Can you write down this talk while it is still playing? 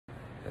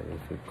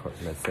if you call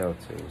myself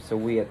too. So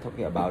we are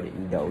talking about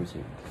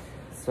indulging.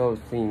 So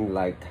things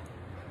like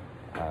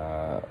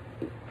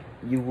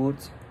you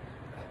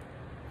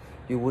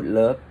would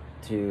love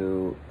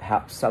to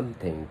have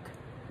something.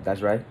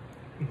 That's right.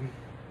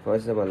 For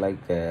example, like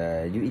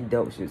you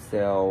indulge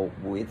yourself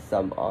with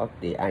some of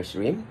the ice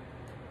cream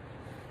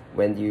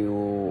when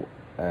you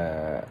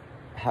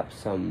have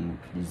some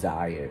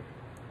desire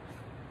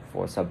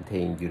for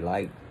something you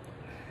like.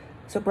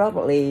 So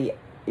probably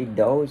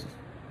indulge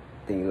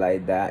thing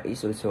like that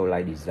is also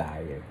like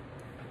desire.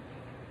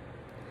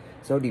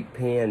 So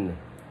depend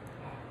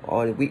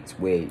on which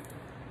way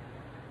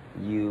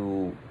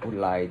you would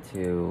like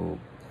to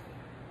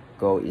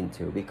go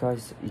into,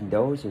 because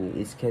indulging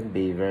it can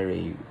be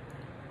very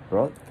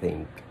broad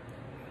thing.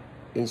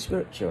 In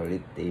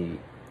spirituality,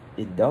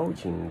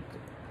 indulging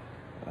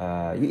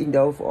you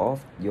indulge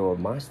of your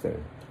master.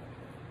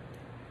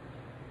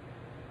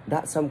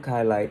 That's some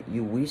kind like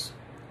you wish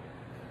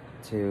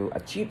to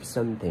achieve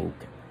something.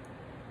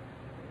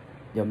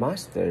 Your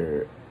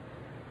master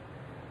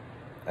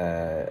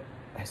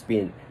has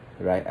been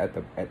right at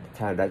the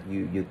time that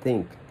you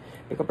think,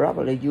 because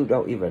probably you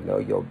don't even know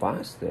your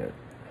master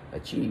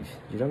achieve.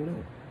 You don't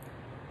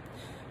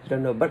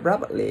know, but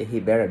probably he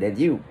better than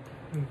you,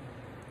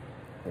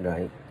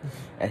 right?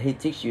 And he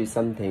teach you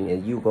something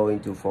and you going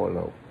to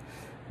follow.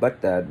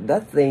 But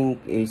that thing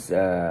is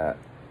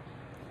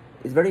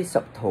very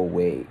subtle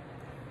way.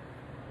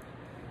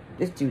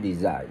 It's to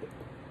desire.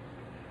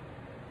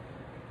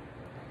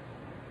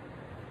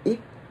 If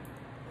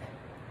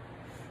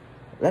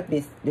let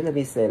me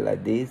say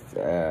like this.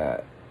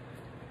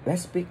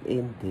 Let's speak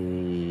in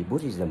the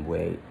Buddhism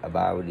way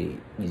about the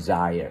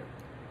desire.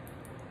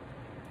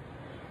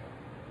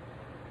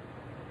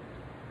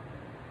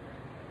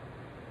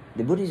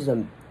 The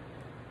Buddhism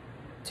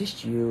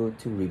teach you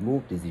to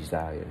remove the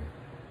desire.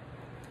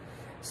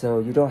 So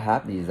you don't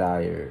have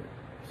desire,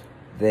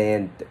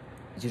 then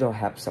you don't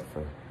have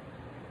suffer.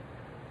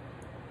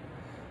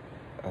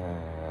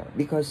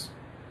 Because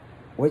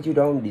when you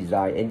don't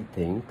desire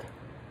anything,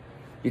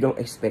 you don't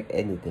expect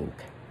anything.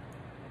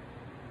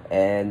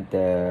 And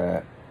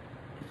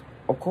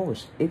of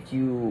course,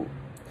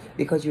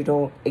 because you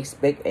don't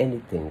expect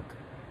anything,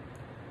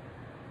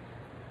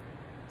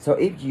 so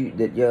if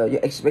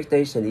your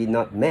expectation is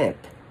not met,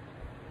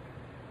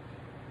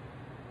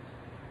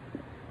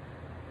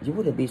 you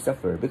wouldn't be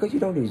suffer because you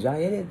don't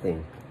desire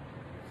anything.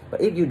 But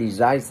if you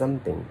desire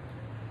something,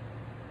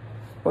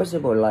 for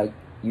example, like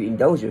you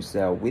indulge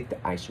yourself with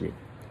the ice cream,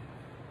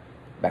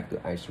 back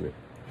to ice cream,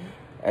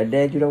 and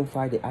then you don't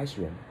find the ice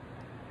cream,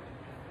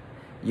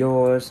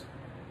 your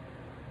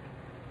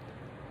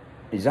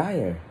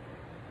desire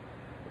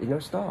is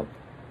not stop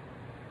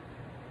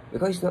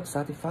because it's not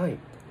satisfied,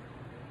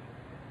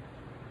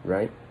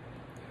 right?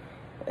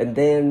 And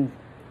then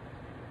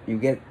you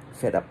get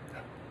fed up,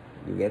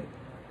 you get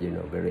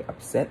very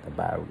upset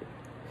about it.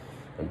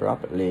 And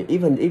probably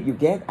even if you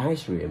get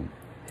ice cream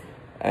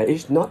and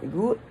it's not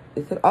good,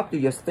 it's not up to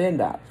your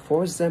standard.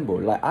 For example,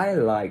 like I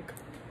like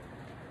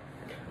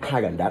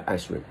Haagen-Dazs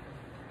ice cream,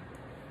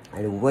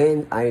 and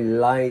when I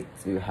like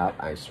to have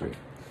ice cream,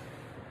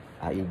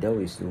 I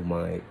indulge to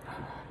my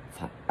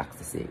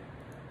ecstasy,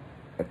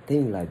 a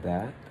thing like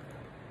that.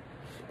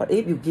 But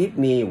if you give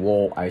me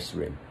warm ice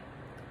cream,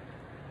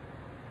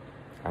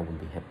 I won't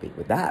be happy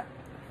with that.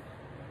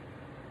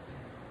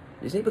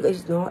 You see, because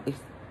it's not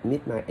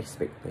meet my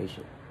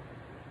expectation,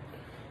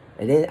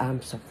 and then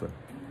I'm suffer,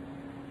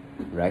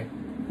 right?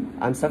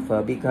 I'm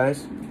suffer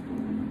because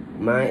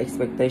my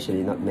expectation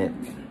is not met.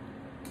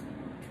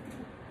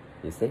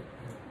 You see,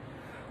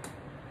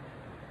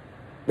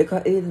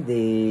 because in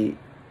the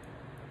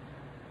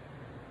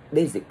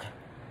basic,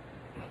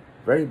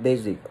 very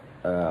basic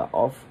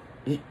of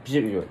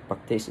spiritual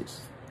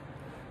practices,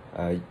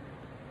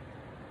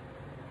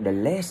 the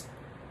less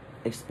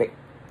expect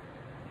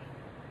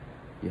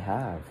you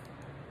have,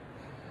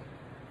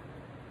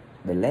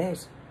 the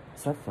less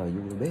suffer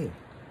you will be.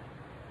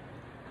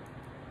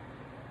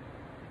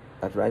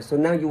 That's right. So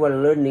now you are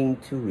learning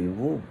to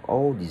remove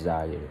all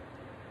desire.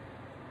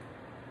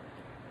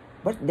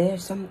 But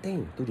there's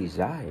something to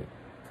desire.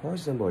 For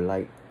example,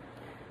 like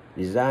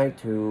desire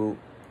to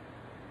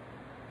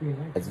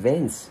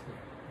advance,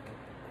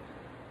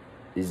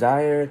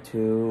 desire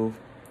to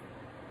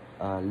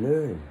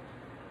learn,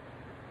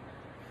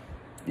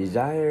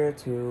 desire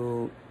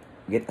to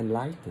get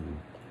enlightened.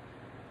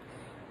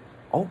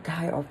 All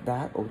kind of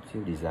that also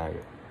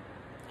desire,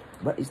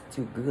 but it's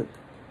too good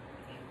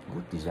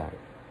desire.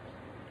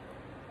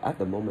 At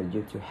the moment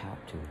you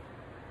have to.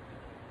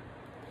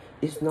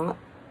 It's not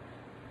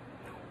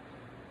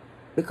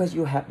because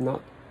you have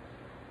not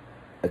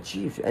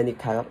achieved any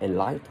kind of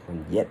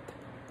enlightenment yet.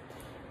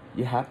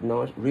 You have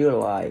not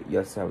realized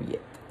yourself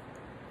yet.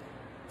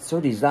 So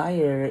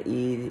desire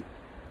is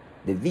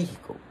the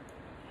vehicle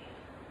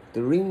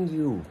to bring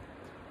you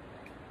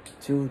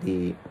to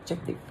the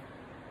objective.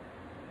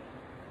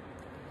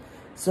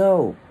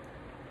 So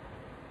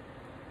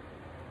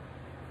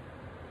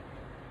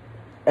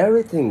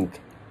everything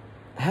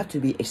have to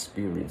be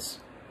experienced.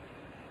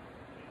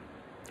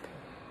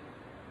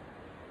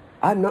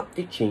 I'm not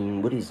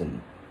teaching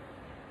Buddhism.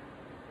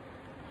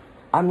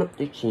 I'm not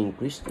teaching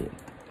Christian.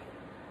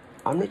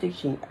 I'm not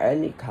teaching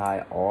any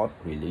kind of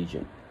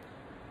religion.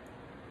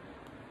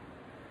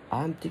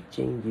 I'm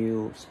teaching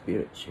you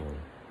spirituality.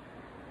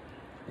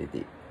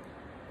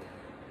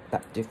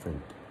 That's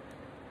different.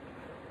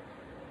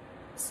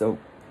 So,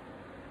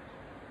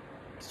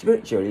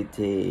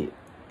 spirituality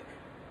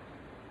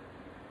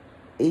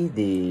is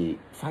the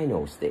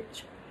final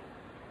stage.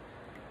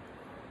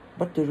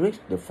 But to reach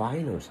the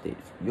final stage,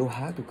 you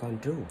have to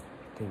control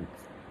things.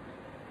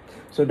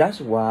 So that's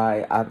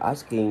why I'm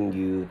asking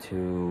you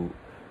to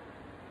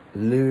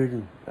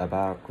learn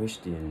about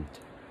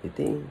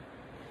Christianity,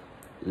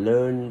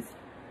 learn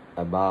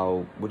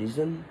about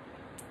Buddhism,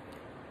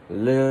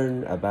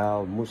 learn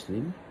about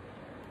Muslim,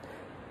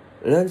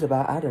 learn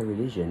about other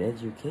religion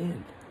as you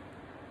can.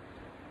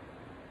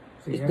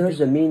 So it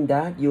doesn't mean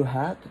that you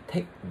have to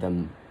take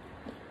them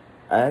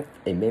as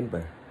a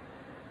member.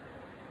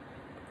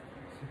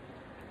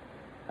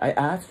 I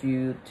ask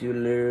you to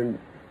learn,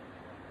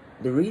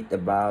 to read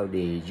about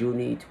the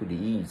journey to the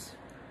east,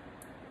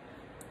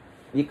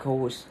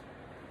 because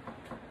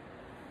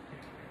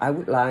I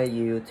would like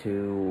you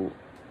to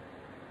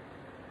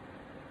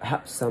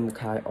have some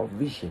kind of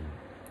vision.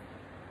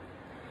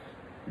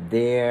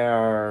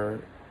 Their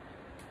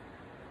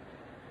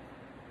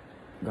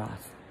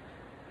God's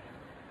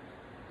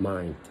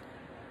mind.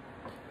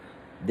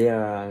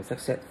 There are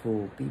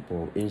successful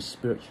people in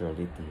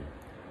spirituality,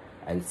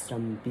 and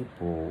some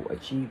people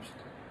achieve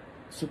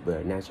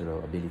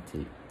supernatural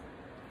ability.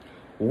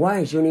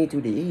 Why journey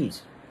to the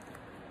east?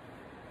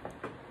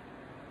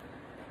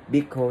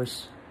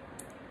 Because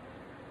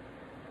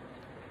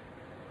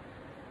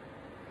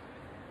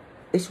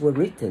it was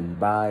written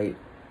by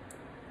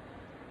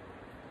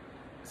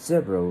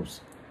several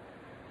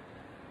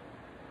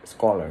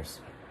scholars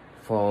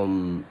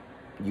from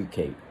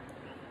UK.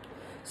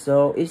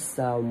 So it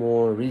sounds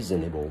more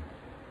reasonable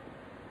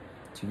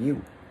to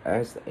you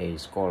as a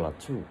scholar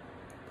too.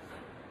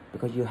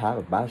 Because you have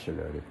a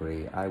bachelor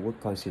degree, I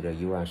would consider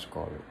you a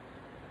scholar.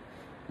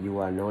 You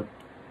are not,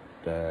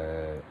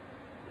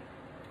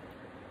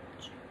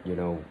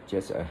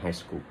 just a high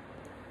school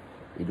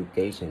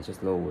education,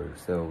 just lower.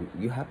 So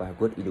you have a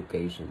good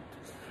education.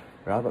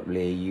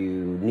 Probably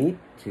you need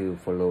to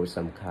follow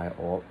some kind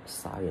of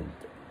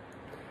science.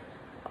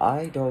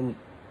 I don't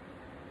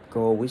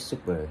go with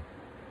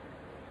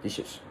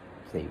superstitious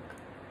thing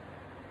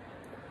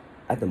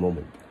at the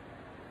moment.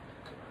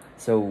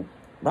 So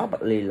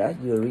probably let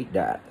you read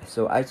that.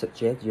 So I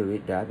suggest you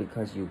read that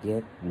because you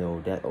get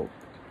know that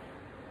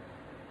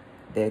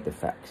they're the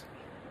facts.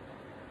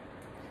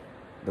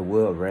 The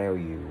world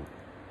around you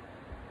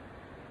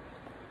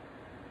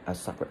are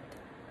sacred.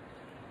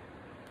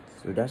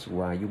 So that's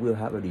why you will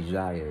have a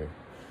desire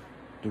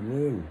to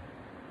learn.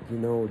 You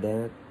know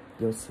that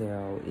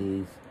yourself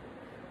is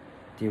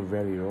still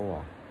very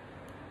raw,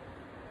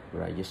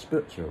 right? Your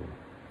spiritual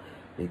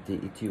is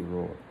still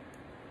raw.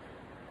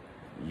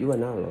 You are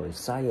not alone.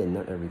 Science,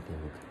 not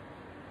everything.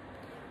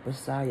 But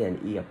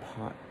science is a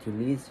part to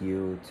lead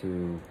you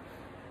to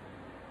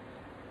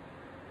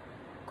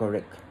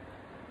correct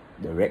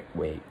the right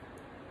way,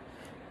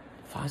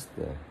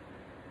 faster,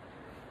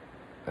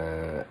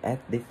 at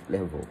this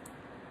level.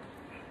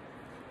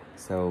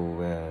 So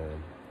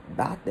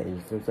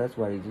that's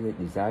why you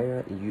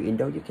desire. You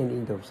indulge. You can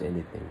indulge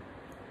anything.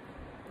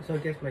 So I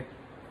guess my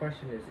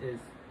question is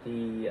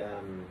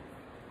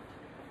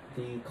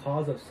the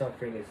cause of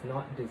suffering is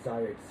not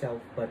desire itself,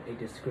 but a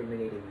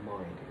discriminating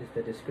mind. Is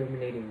the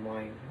discriminating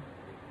mind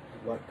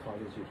what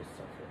causes you to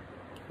suffer?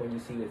 When you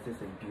see is this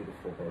is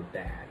beautiful or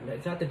bad? No,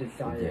 it's not the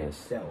desire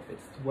itself.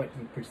 It's what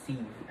you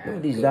perceive as. No,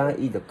 desire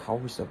is the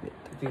cause of it.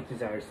 I think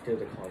desire is still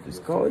the cause. It's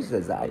cause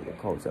desire, the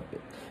cause of it.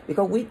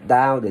 Because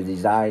without the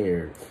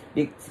desire,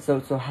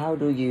 so how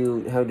do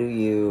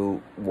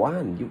you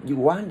want? You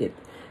want it,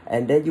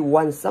 and then you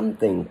want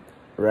something,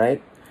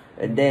 right?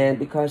 And then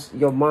because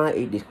your mind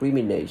is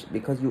discrimination,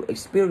 because you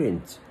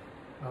experience.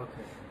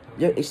 Okay.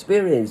 Your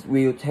experience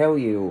will tell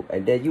you,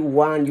 and then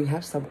you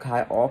have some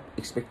kind of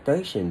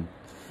expectation.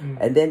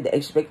 And then the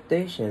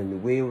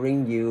expectation will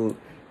bring you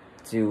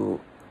to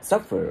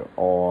suffer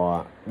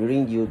or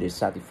bring you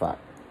dissatisfied.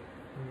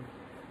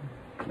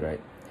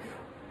 Right?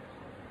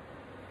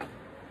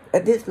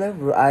 At this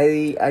level,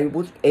 I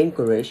would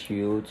encourage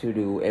you to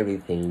do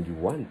everything you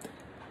want.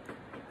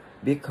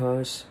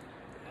 Because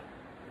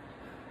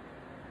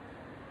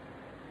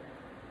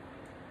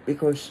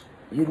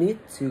you need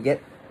to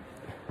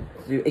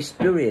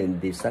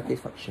experience the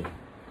satisfaction.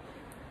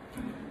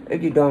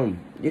 If you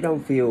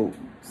don't feel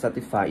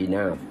satisfied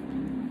enough,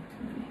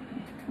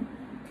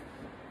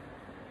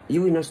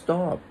 you will not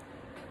stop.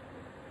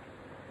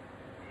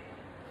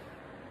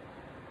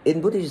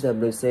 In Buddhism,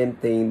 the same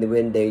thing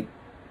when the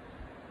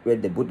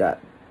Buddha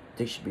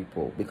teach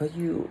people, because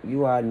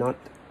you are not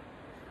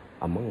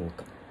a monk,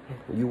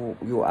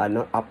 you are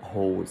not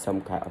uphold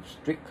some kind of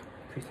strict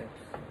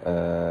precepts.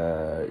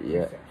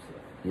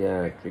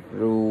 Strict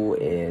rule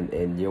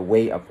and your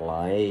way of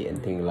life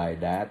and things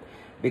like that,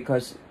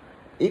 because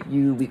if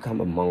you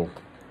become a monk,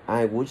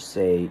 I would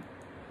say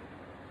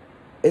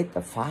it's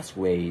a fast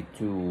way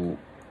to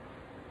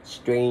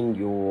strain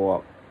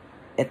your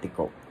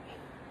ethical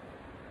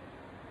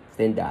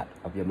standard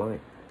of your mind.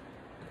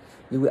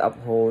 You will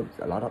uphold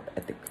a lot of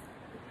ethic,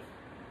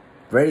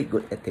 very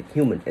good ethic,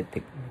 human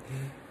ethic,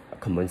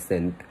 common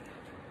sense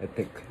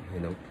ethic,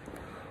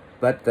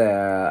 But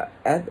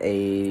as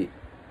a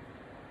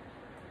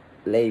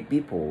lay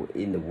people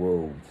in the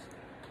world,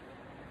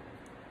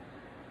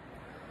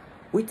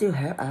 we still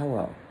have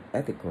our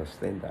ethical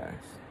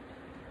standards,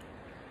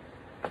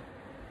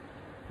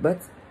 but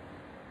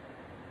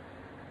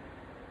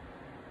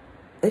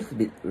it's a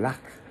bit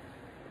lack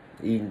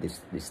in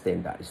the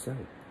standard itself.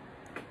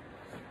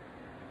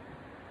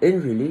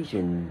 In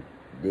religion,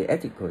 the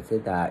ethical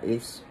standard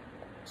is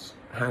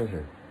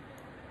higher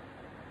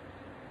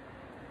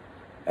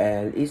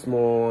and it's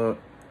more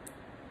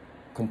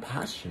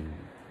compassion,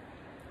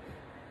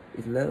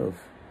 it's love.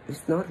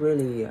 It's not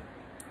really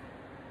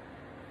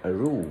a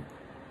rule,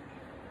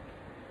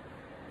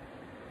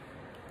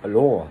 a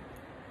law,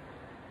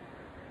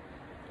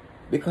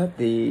 because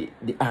the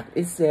act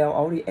itself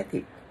already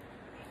ethic,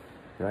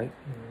 right?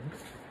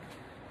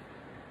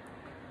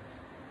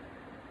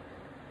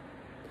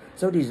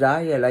 So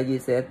desire, like you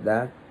said,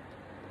 that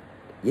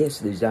yes,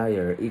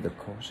 desire is the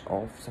cause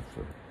of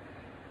suffering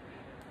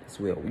as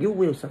well. You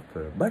will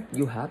suffer, but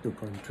you have to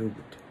go through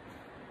it.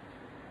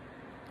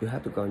 You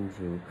have to go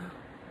through,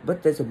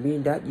 but doesn't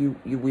mean that you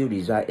will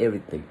desire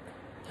everything,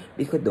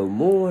 because the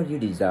more you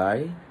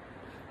desire,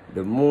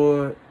 the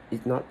more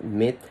it's not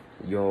meet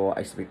your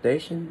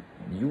expectation,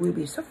 you will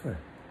be suffer.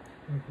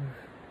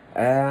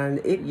 And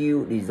if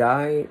you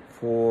desire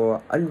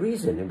for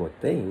unreasonable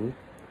thing,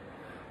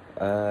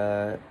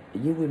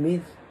 you will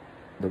meet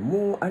the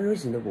more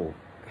unreasonable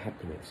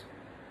happiness,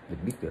 the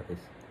bigger is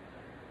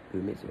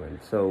you meet one.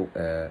 So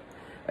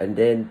and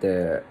then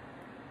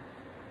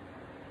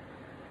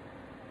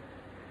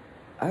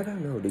I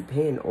don't know,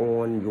 depend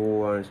on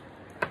your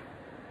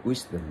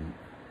wisdom.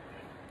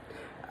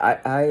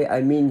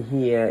 I mean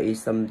here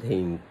is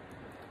something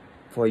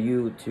for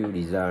you to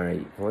desire.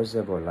 For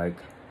example, like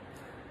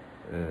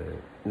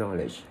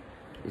knowledge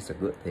is a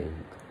good thing.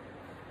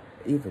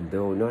 Even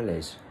though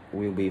knowledge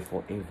will be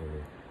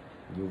forever,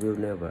 you will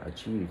never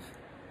achieve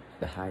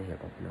the higher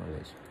of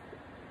knowledge.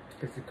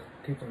 Because it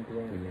keeps on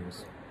growing.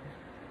 Yes.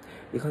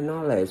 Because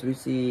knowledge, we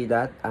see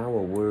that our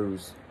world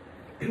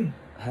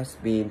has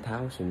been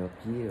thousands of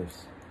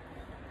years,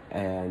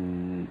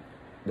 and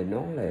the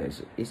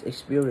knowledge is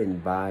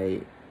experienced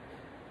by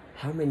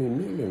how many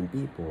million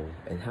people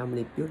and how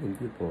many billion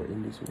people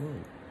in this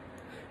world.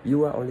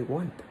 You are only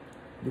one.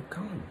 You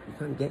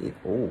can't get it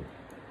all.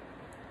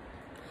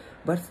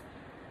 But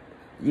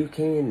you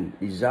can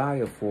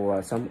desire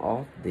for some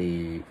of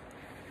the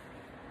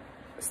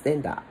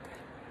standard,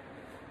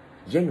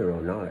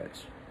 general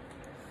knowledge.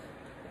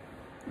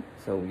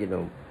 So,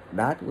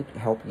 that would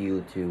help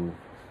you to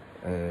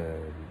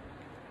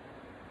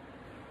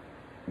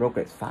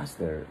progress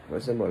faster. For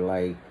example,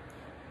 like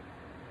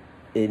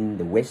in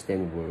the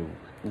Western world,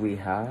 we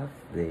have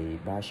the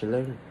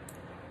bachelor,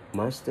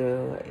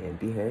 master, and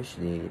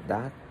PhD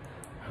that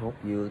help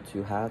you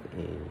to have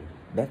a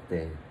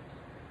better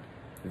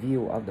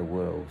view of the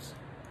world.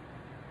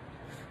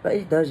 But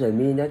it doesn't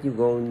mean that you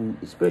go in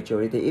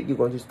spirituality. If you're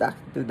going to start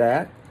to do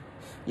that,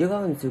 you're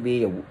going to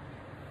be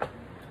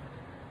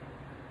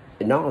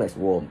a knowledge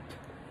world.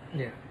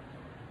 Yeah.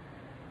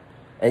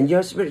 And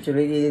your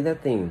spirituality is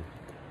nothing.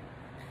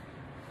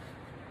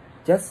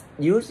 Just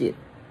use it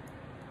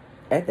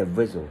as a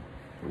vessel,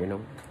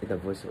 it's a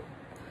vessel.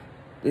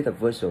 It's a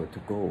vessel to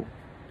go,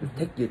 to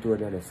take you to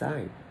another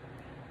side.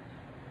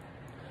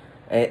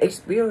 And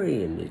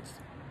experience it.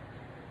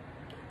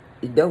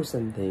 It does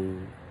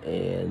something,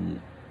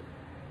 and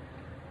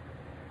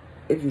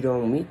if you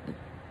don't meet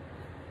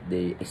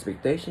the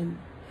expectation,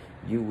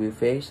 you will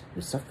face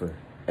the suffer,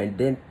 and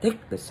then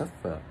take the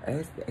suffer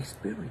as the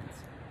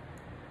experience,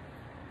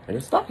 and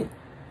then stop it.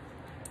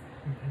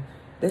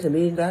 Doesn't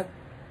mean that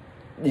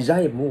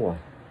desire more.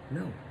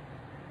 No.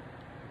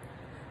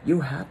 You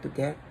have to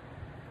get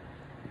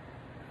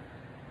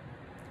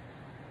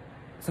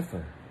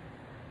suffer.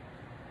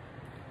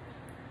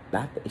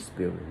 That's the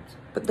experience.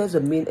 But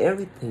doesn't mean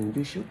everything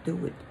you should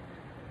do it.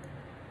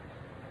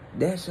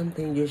 There's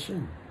something you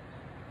shouldn't.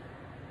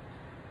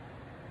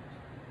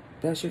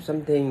 There should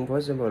something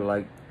possible,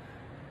 like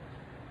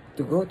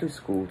to go to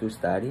school to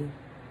study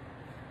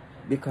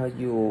because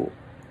you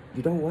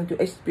don't want to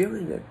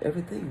experience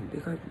everything,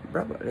 because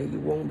probably you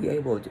won't be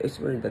able to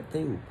experience the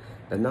thing,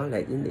 the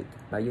knowledge in it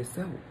by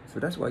yourself.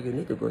 So that's why you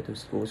need to go to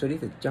school. So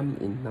this is a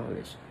jump in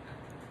knowledge,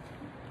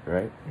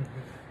 right?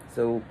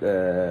 So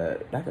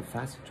that's a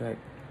fast track.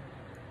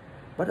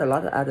 But a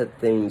lot of other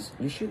things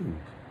you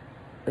shouldn't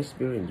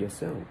experience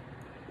yourself.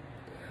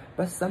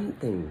 But some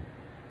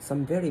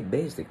very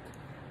basic,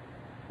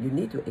 you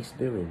need to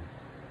experience.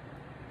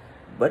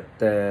 But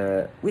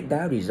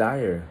without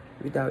desire,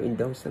 without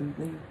indulge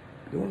something,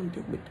 you won't do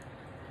it.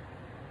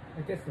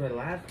 I guess my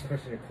last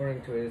question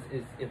according to it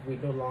is if we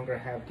no longer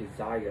have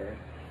desire,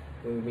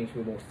 It means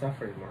we won't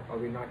suffer anymore. Are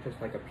we not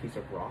just like a piece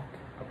of rock,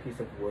 a piece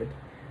of wood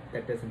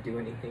that doesn't do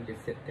anything,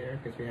 just sit there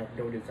because we have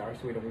no desire,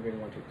 so we don't even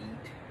want to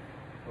eat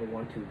or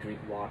want to drink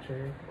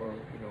water or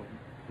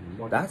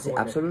want That's to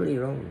absolutely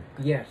wrong.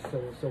 Yes.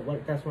 So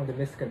what? That's one of the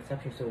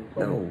misconceptions. So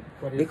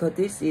what is, because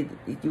this is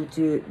you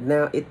to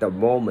now at the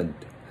moment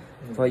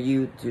for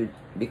you to,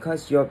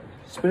 because your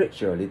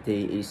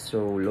spirituality is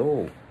so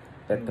low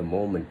at the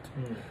moment.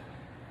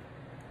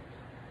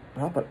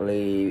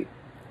 Probably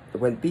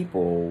when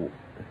people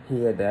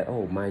hear that,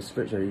 oh, my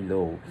spirituality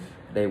low,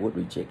 they would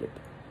reject it.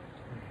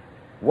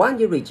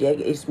 Once you reject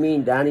it, it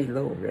means that is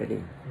low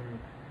already.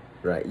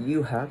 Right?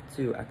 You have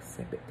to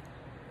accept it.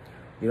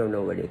 You don't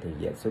know anything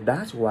yet. So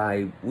that's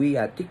why we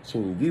are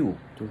teaching you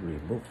to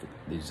remove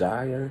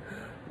desire,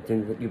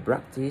 things that you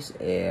practice,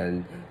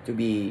 and to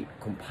be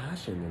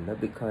compassionate,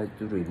 because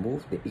to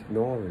remove the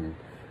ignorance,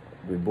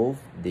 remove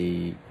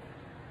the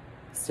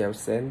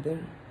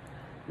self-centered,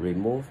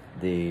 remove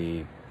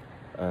the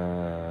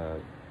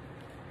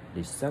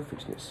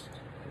selfishness.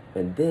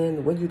 And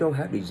then when you don't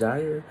have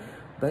desire,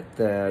 but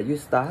you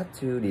start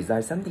to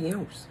desire something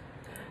else.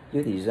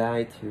 You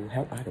desire to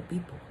help other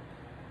people.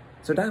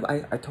 So that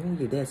I told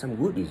you there's some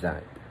good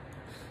desire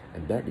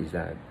and bad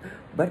desire.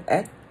 But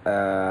at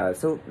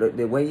so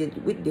the way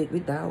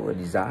without a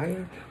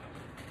desire,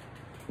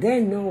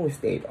 there's no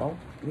state of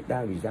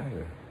without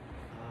desire.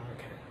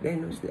 There's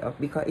no state of,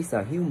 because it's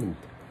a human,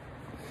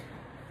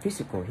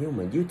 physical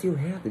human. You still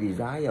have the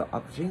desire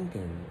of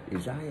drinking,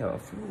 desire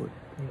of food.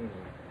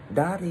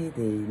 That is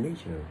the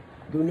nature.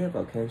 You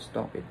never can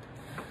stop it.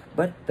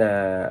 But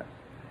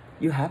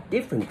you have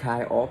different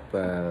kind of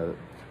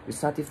you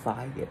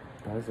satisfy it.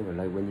 For example,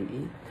 like when you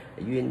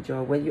eat, you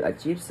enjoy, when you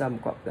achieve some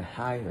of the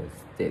higher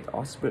state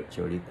of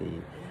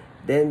spirituality,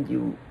 then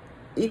you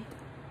eat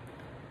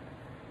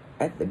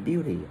at the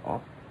beauty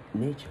of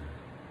nature.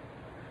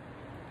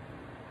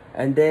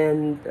 And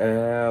then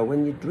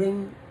when you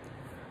drink,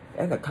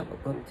 at a cup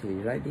of coffee,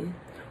 right there,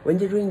 when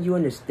you drink, you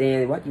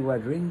understand what you are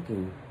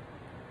drinking.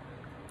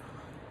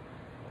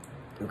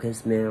 You can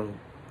smell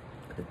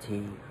the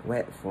tea,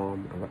 where it's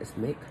from, and what it's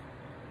made.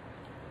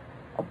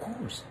 Of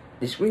course,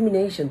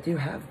 discrimination still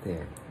have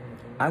there.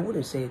 I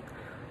wouldn't say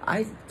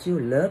I still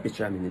love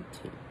discrimination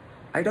tea.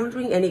 I don't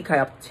drink any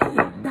kind of tea.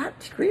 That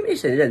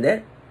discrimination, isn't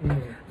it?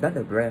 That's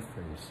a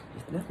reference.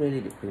 It's not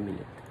really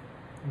discriminate.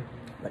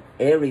 But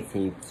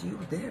everything is still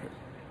there.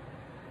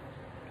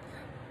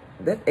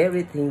 That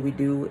everything we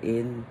do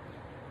in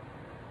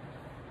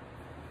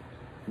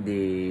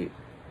the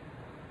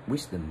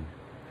wisdom.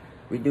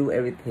 We do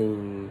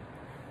everything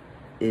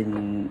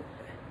in,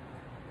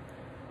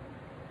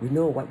 we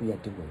know what we are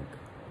doing.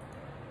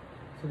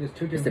 So there's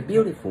two different. It's a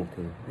beautiful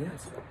thing,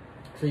 yes.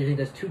 So you think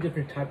there's two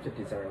different types of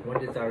desire. One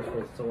desire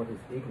for someone who's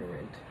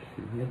ignorant,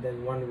 and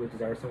then one would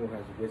desire someone who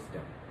has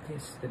wisdom.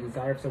 Yes. The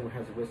desire of someone who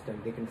has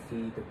wisdom, they can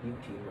see the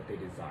beauty in what they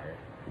desire.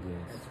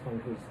 Yes. And someone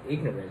who's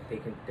ignorant,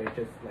 they're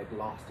just like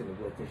lost in the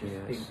woods. They're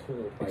just being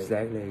pulled by.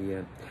 Exactly,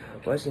 yeah.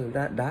 Okay.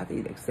 Well, that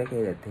is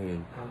exactly the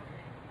thing.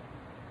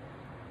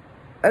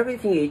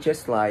 Everything is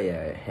just like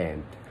a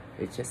hand.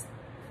 It's just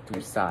two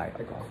sides.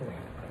 Like a coin.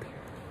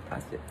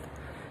 That's it.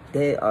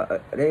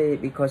 They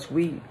because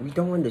we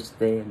don't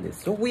understand this,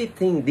 so we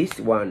think this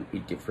one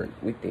is different.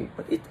 We think,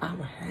 but it's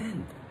our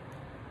hand.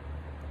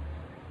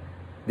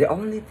 The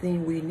only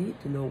thing we need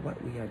to know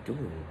what we are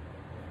doing.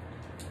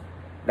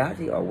 That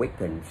is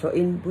awakened. So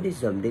in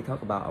Buddhism, they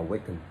talk about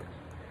awakened.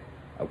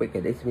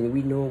 Awakened, it means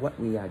we know what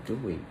we are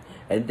doing,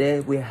 and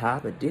then we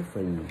have a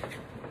different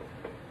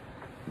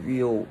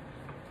view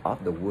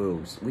of the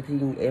world. We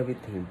think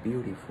everything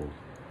beautiful.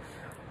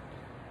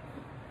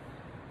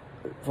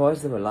 For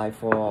example, like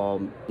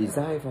for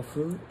desire for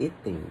food,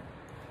 eating.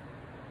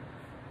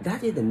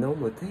 That is the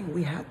normal thing.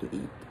 We have to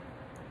eat.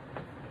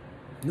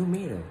 No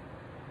matter.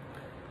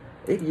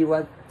 If you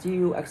want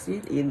to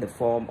exist in the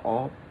form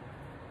of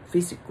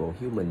physical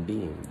human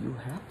being, you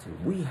have to.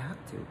 We have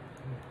to.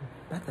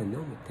 That's the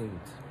normal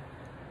things.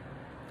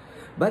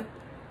 But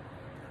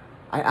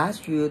I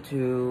ask you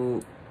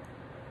to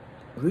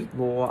read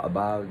more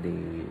about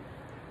the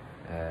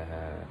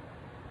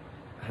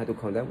how to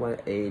call that one,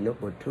 a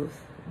noble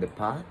truth, the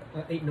path,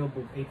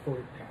 eightfold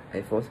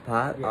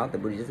path of the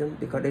Buddhism,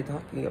 because they're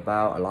talking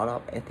about a lot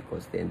of ethical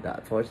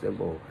standards. For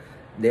example,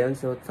 they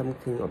also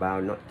something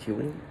about not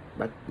killing,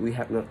 but we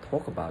have not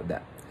talked about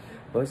that.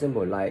 For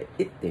example, like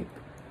eating.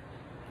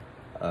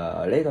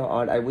 Later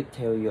on, I will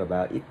tell you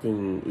about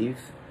eating.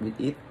 If we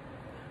eat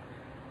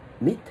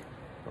meat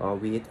or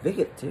we eat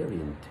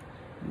vegetarian,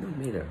 no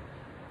matter.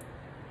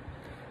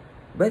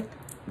 But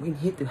we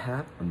need to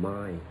have a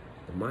mind,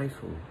 a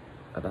mindful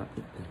about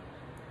eating.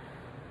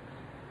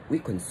 We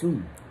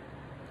consume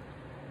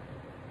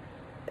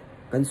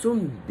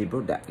the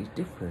product is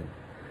different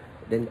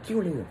than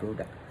killing a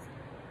product,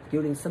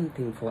 killing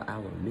something for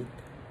our meat.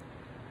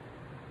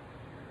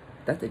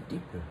 That's a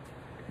different.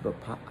 But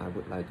part I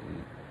would like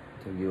to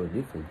tell you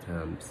different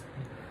times.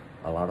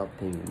 A lot of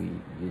things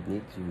you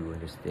need to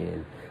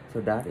understand.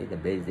 So that is the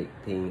basic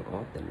thing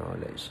of the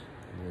knowledge.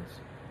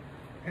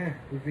 Yes.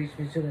 We've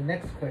reached to the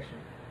next question.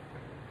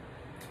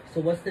 So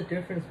what's the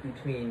difference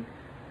between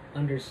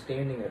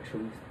understanding a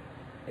truth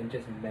and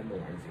just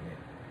memorizing it?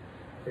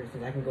 For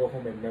instance, I can go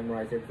home and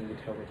memorize everything you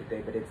tell me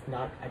today, but it's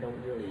not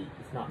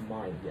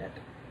mine yet.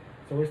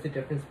 So what's the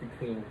difference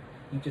between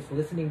you just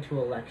listening to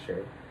a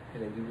lecture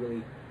and then you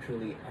really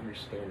truly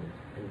understanding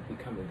and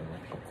becoming the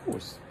lecture? Of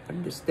course,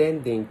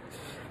 understanding.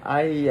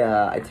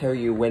 I tell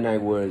you, when I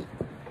was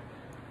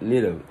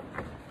little,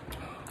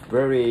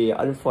 very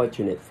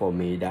unfortunate for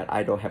me that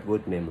I don't have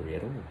good memory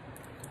at all.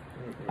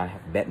 I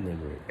have bad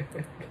memory.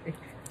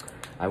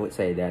 I would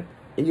say that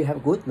if you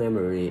have good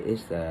memory,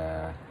 it's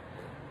a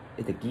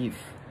gift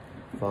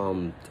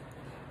from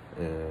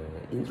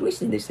in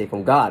Christian they say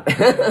from God.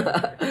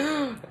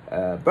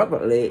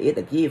 Probably it's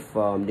a gift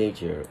from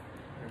nature,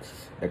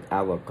 like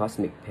our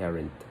cosmic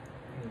parent.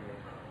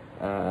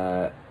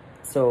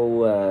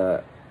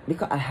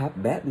 Because I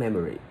have bad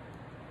memory,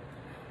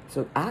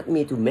 so ask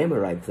me to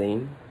memorize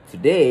things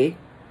today,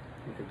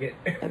 You forget.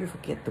 I will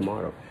forget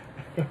tomorrow,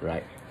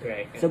 right?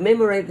 Right. So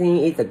memorizing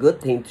is a good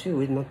thing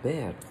too. It's not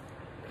bad.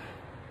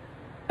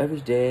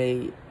 Every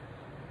day,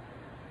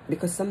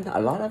 because sometimes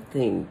a lot of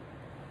things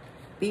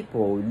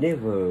people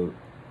never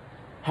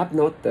have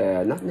not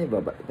never,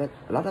 but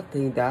a lot of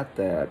things that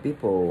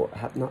people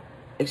have not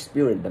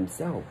experienced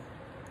themselves.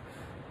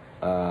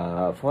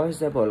 For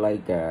example,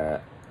 like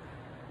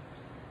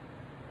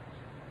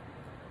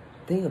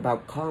think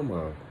about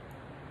karma.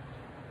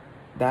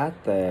 That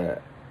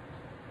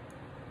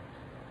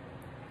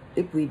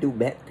if we do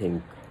bad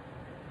things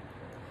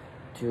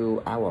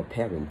to our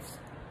parents,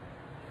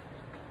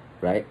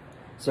 right?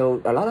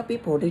 So a lot of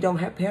people, they don't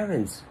have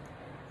parents,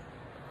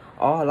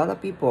 or a lot of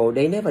people,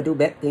 they never do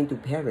bad things to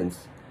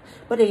parents,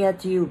 but they are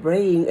still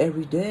praying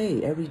every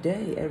day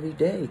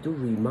to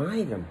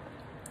remind them,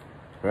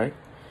 right?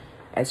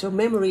 And so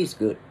memory is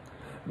good,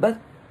 but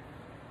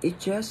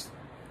it's just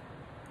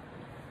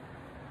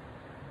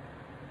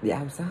the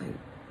outside.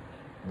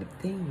 The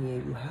thing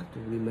here, you have to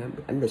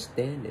remember,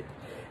 understand it.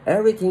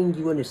 Everything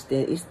you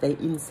understand is stay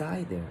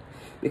inside there,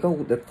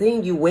 because the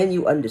thing when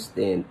you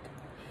understand,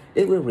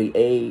 it will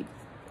create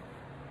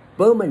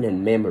permanent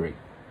memory.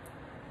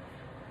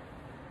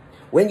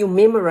 When you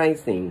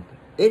memorize things,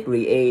 it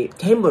creates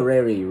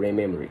temporary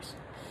memories,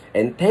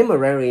 and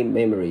temporary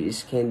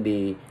memories can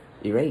be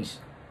erased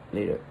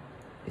later.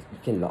 It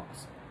can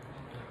lost.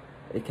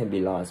 It can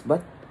be lost.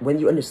 But when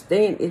you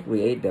understand, it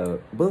creates the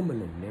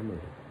permanent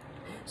memory.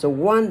 So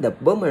the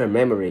permanent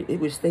memory, it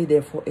will stay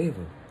there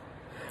forever.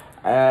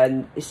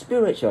 And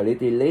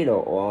spirituality, later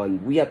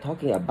on, we are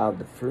talking about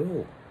the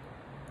flow.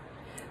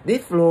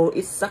 This flow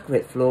is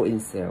sacred flow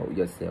in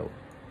yourself.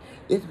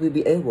 It will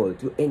be able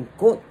to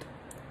encode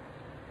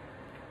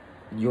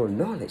your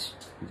knowledge,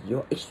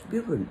 your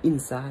experience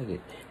inside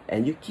it,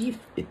 and you keep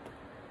it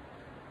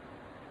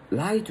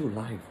life to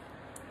life.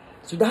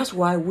 So that's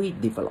why we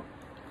develop.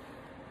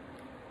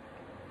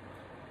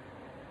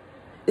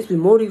 It will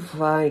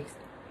modify,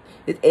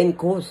 it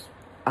encodes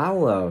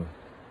our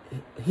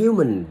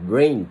human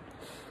brain,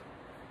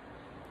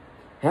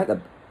 has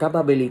the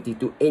capability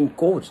to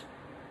encode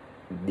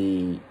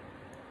the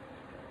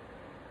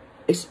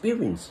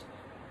experience,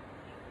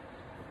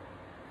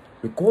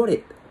 record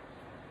it,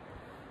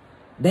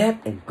 bad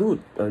and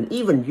good, and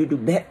even you do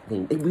bad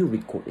thing, it will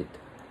record it,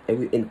 it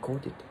will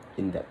encode it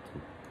in that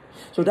thing.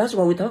 So that's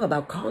why we talk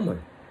about karma.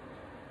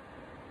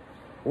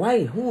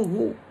 Why?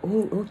 Who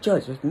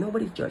judges?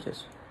 Nobody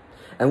judges.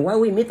 And why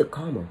we meet the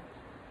karma?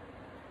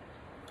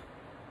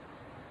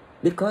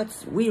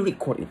 Because we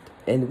record it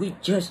and we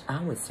judge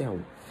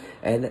ourselves,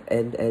 and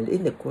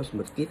in the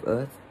cosmos give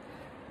us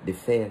the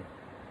fair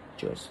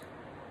judge,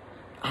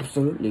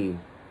 absolutely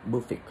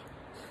perfect.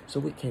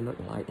 So we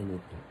cannot lie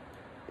anything.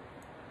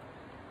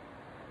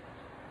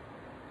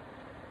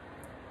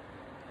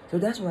 So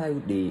that's why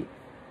the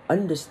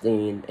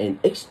understand and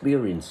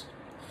experience.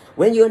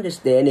 When you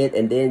understand it,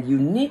 and then you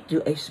need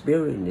to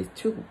experience it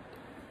too.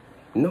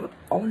 Not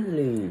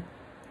only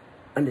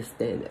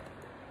understand it.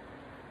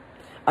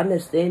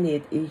 Understand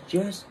it is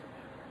just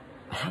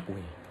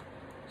halfway.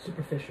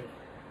 Superficial,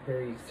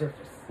 very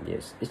surface.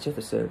 Yes, it's just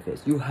a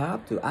surface. You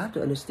have to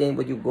understand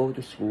when you go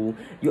to school.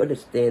 You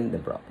understand the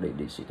problem,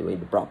 the situation,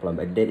 the problem,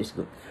 and that is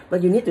good.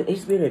 But you need to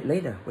experience it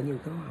later when you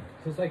go out.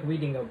 So it's like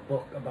reading a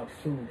book about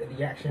food, and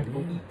you actually have to go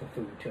eat the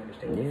food to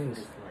understand what food is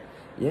like.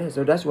 Yeah,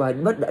 so that's why.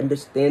 But the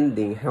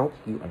understanding helps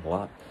you a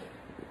lot.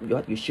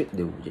 What you should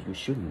do, what you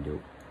shouldn't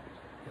do.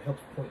 It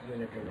helps point you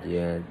in a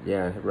direction.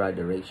 Yeah, right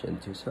direction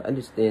too. So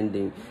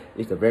understanding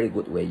is a very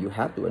good way. You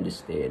have to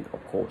understand,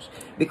 of course,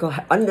 because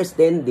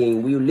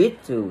understanding will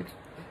lead to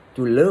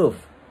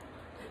love.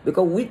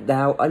 Because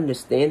without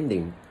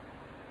understanding,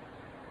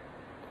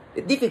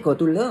 it's difficult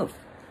to love.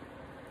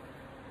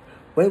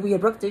 When we are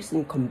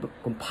practicing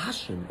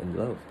compassion and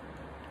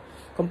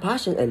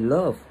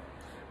love,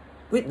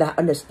 without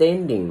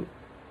understanding,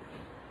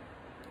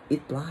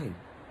 it's blind.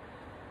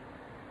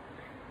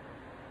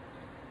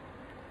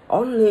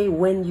 Only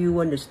when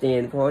you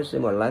understand, for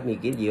example, let me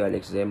give you an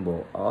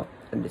example of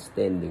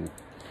understanding.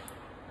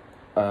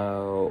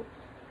 For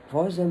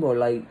example,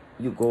 like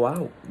you go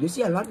out, you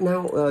see a lot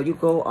now. You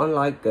go on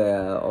like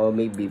or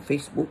maybe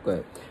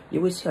Facebook,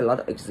 you will see a lot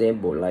of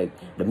example like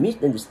the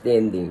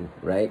misunderstanding,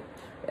 right?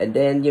 And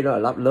then a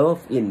lot of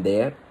love in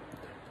there.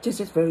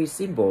 Just very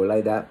simple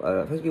like that.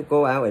 First you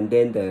go out and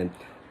then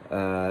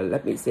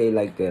let me say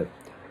like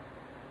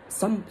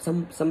some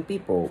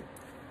people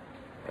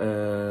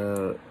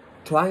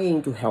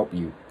trying to help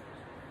you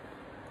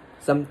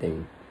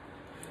something,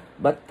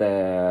 but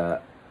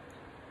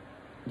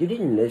you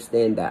didn't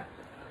understand that,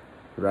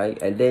 right?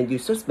 And then you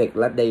suspect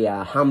that they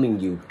are harming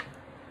you,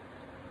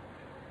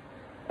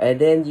 and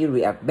then you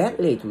react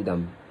badly to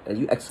them and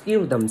you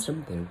excuse them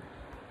something,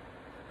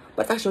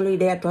 but actually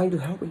they are trying to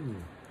help you.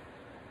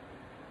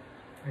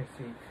 I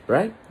see.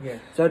 Right? Yes.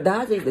 So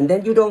that's it. And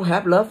then you don't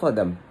have love for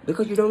them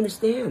because you don't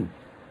understand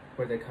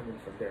where they're coming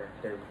from.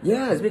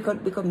 Yes,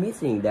 because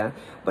missing that.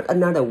 But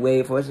another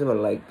way, for example,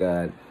 like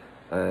a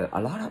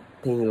lot of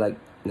things like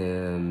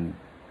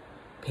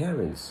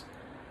parents,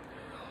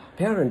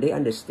 they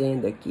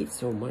understand their kids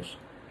so much,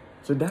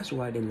 so that's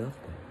why they love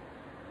them.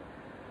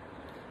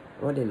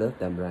 Why they love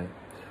them, right?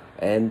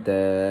 And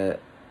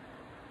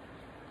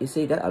you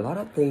see that a lot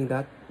of things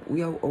that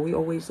we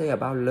always say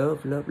about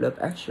love.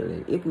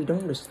 Actually, if we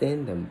don't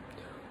understand them,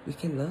 we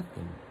can love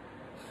them.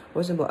 For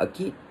example, a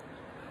kid.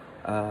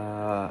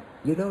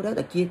 You know that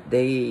a kid,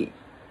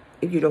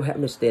 if you don't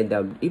understand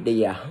them, if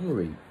they are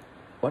hungry,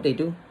 what they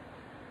do?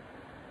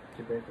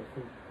 To beg for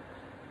food.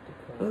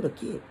 No, the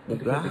kid, they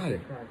cry.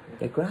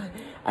 They cry.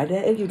 And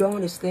then if you don't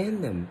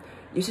understand them,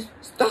 you say,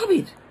 stop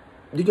it.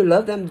 Do you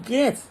love them?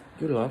 Yes,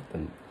 you love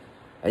them.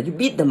 And you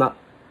beat them up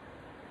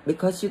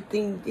because you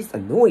think it's a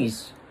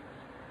noise.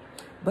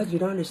 But you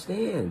don't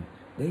understand.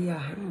 They are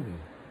hungry.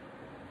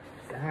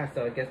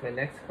 So I guess my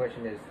next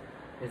question is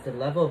the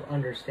level of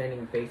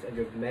understanding based on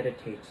your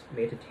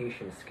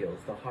meditation skills.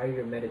 The higher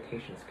your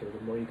meditation skills,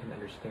 the more you can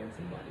understand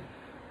somebody.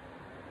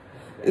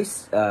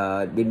 It's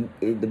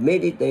the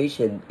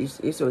meditation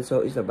is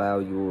also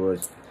about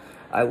yours.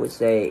 I would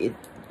say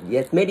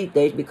yes,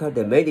 meditate, because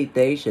the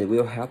meditation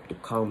will help to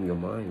calm your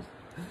mind.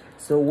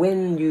 So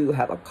when you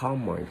have a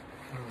calm mind,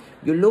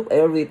 you look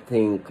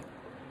everything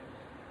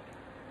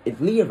in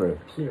clearer,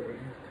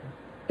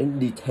 in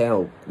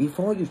detail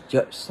before you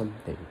judge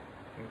something.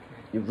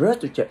 You rush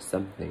to judge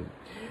something.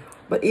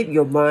 But if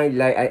your mind,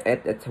 like I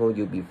told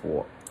you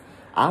before,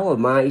 our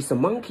mind is a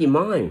monkey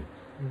mind.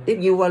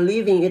 If you are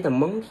living in a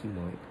monkey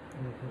mind,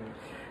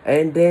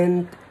 and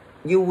then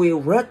you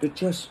will rush to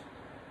judge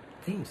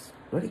things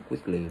very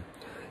quickly.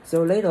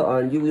 So later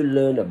on, you will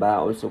learn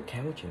about also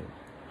culture.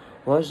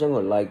 For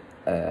example, like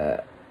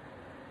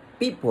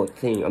people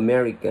think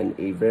American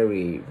is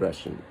very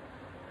Russian.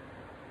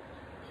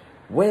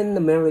 When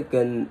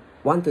American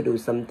want to do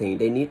something,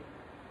 they need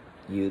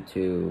you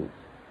to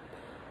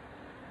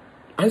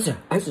answer.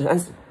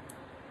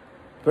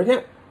 Right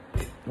now.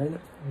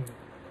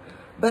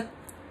 But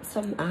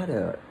some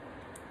other,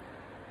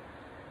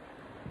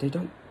 they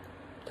don't.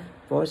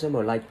 For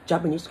example, like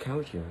Japanese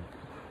culture,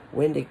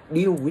 when they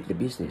deal with the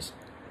business,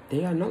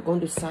 they are not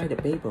going to sign the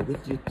paper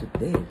with you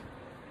today.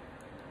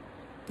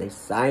 They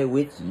sign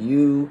with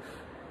you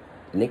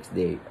next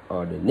day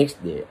or the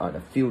next day or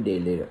a few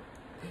days later.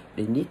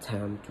 They need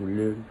time to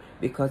learn,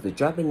 because the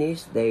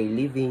Japanese, they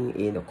living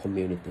in a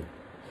community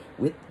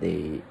with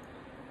the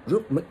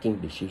group making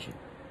decision.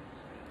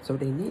 So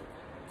they need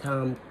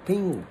time to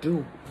think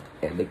through,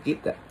 and they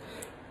give that.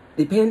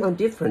 Depend on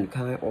different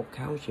kind of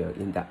culture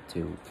in that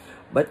too.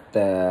 But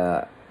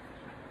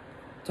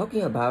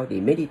talking about the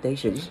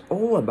meditation, is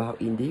all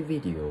about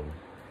individual.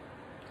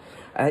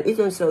 And it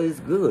also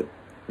is good,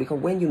 because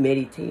when you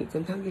meditate,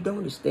 sometimes you don't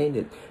understand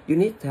it. You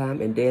need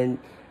time, and then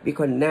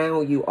because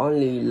now you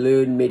only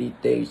learn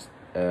meditation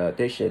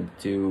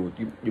to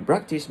you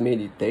practice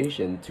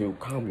meditation to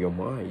calm your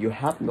mind. You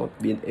have not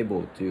been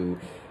able to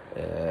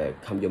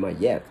calm your mind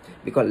yet,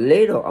 because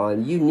later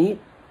on you need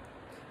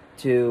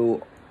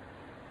to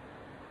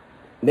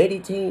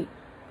meditate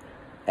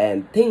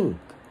and think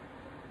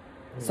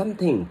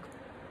something,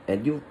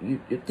 and you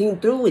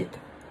think through it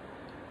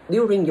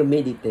during your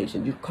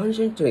meditation. You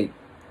concentrate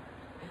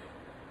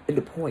at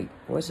the point.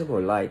 For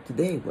example, like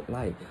today,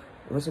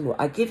 for example,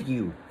 I give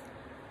you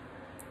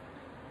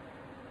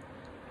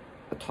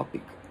a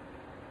topic,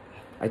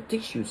 I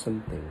teach you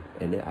something,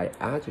 and then I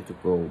ask you to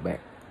go back.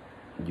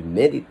 You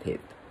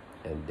meditate,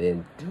 and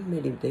then through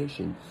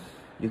meditation,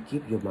 you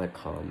keep your mind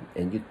calm,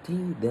 and you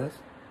think that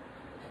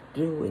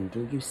through and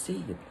through. You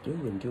see it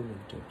through and through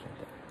and through like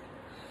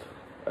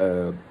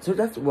that. So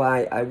that's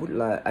why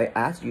I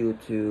ask you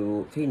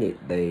to finish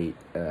the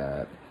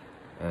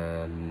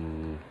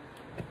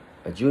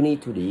a journey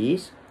to the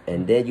east,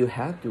 and then you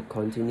have to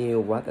continue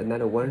what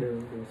another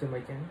one.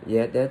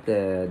 Yeah, that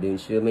đường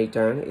xưa mây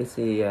trắng is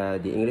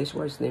the English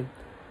what's name?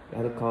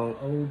 How to call?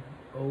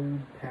 Old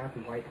path,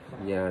 white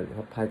cloud. Yeah,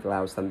 white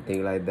cloud,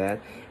 something like that.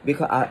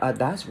 Because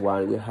that's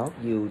one will help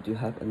you to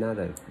have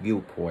another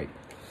viewpoint.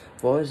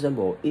 For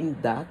example, in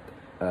that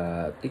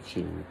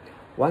teaching,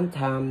 one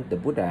time the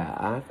Buddha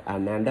asked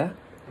Ananda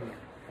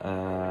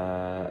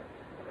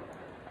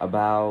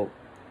about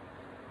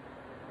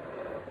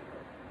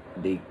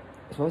the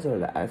supposed to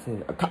like, I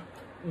think a cup.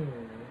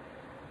 Mm.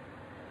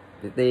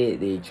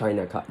 The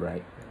China cup,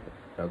 right?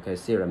 Okay,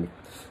 ceramic.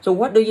 So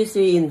what do you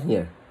see in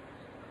here?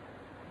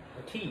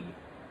 A tea.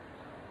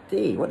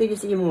 Tea. What do you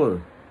see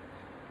more?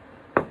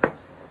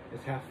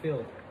 It's half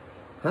filled.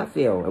 Half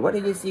filled. And what do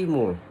you see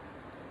more?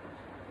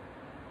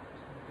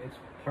 It's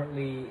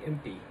partly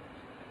empty.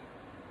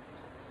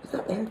 It's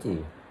not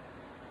empty.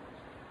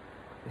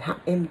 It's half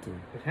empty.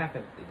 It's half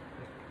empty.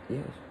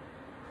 Yes.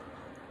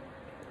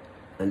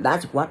 And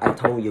that's what I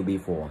told you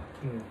before.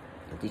 Mm.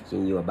 I'm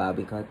teaching you about,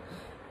 because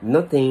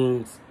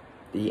nothing's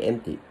the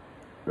empty,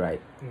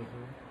 right?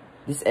 Mm-hmm.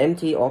 This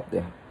empty of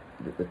the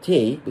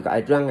tea, because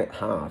I drank it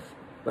half,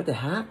 but the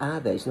half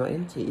other is not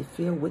empty. It's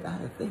filled with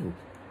other things,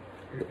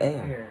 the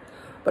air.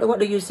 But what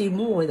do you see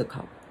more in the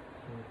cup?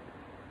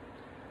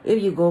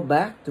 If you go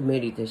back to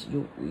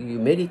meditation, you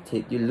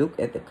meditate, you look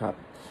at the cup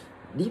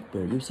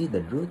deeper, you see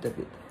the root of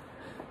it.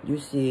 You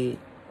see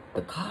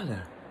the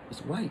color is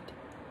white.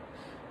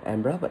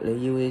 And probably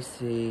you will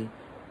see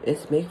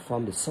it's made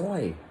from the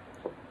soil.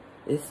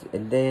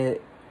 And then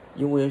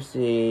you will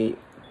see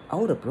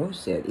all the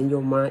process in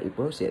your mind, it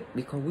process,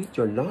 because with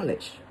your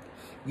knowledge,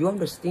 you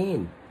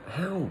understand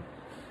how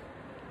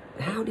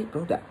the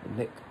product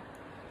make.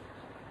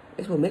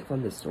 It will make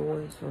from the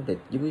soil, so that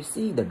you will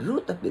see the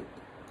root of it.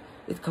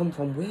 It come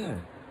from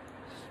where?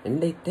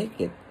 And they take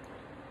it,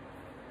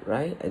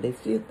 right? And they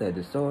filter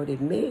the soil, they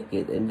make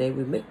it, and they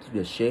will make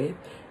the shape,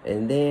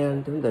 and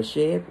then from the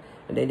shape,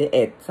 and then they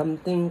add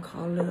something,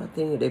 color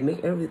thing, they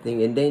make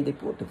everything, and then they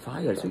put the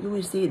fire. So you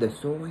will see the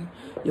soil,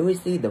 you will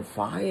see the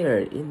fire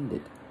in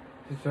it.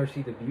 You start to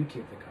see the beauty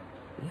of the cup.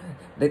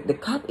 Yeah, the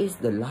cup is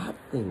the last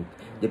thing,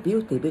 the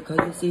beauty, because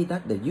you see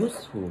that the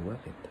useful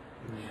of it.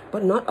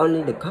 But not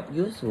only the cup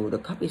useful, the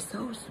cup is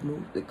so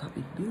smooth, the cup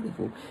is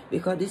beautiful,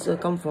 because this will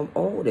come from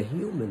all the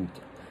human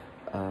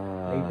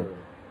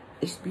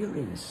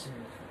experience,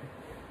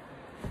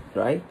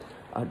 right?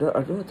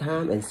 Other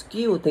time and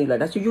skill, things like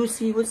that. So you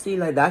would see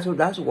like that. So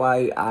that's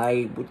why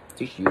I would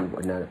teach you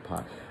another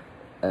part.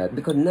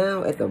 Because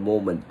now at the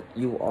moment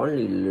you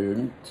only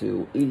learn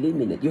to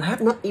eliminate. You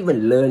have not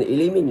even learned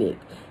eliminate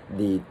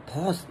the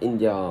thoughts in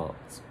your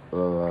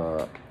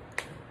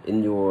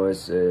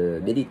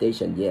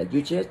meditation yet.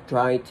 You just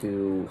try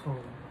to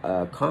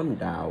calm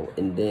down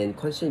and then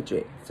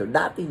concentrate. So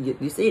that is,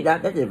 you see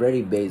that is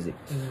very basic.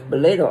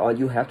 But later on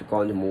you have to go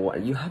on more,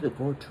 and you have to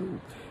go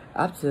through.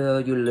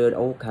 After you learn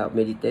all kind of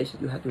meditation,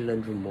 you have to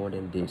learn through more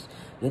than this.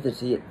 You have to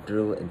see it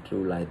through and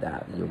through like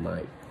that in your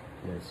mind.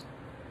 Yes.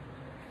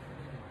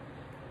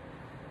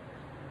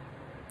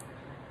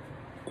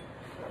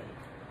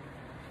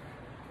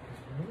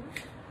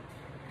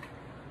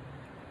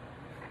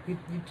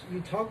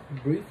 You talked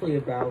briefly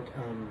about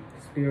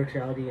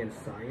spirituality and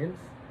science.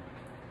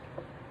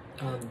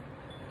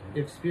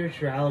 If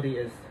spirituality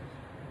is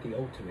the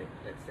ultimate,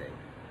 let's say,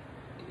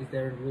 is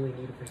there really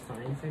need for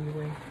science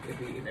anyway?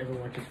 If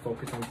everyone just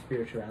focus on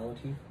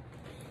spirituality,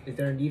 is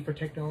there a need for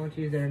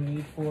technology? Is there a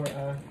need for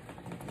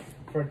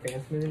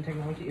advancement in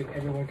technology? If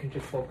everyone can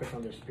just focus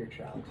on their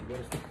spirituality, what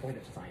is the point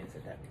of science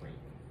at that point?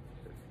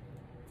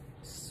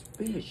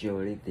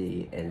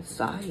 Spirituality and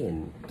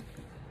science,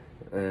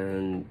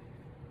 and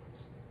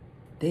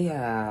they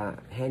are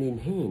hand in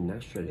hand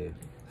actually.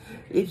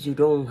 If you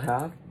don't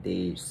have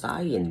the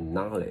science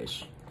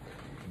knowledge,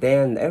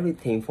 then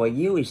everything for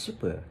you is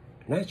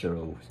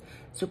supernatural,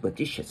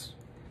 superstitious.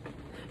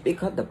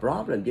 Because the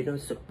problem,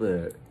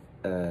 super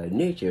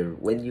nature,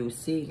 when you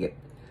see it,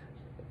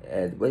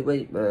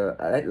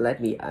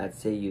 let me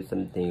say you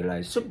something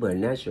like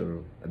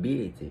supernatural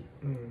ability.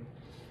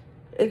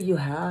 If you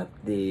have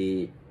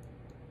the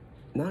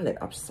knowledge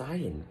of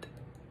science,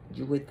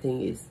 you would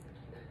think it's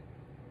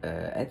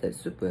as a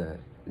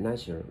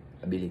supernatural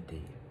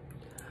ability.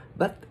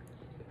 But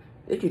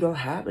if you don't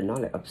have a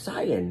knowledge of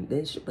science,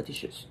 then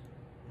superstitious.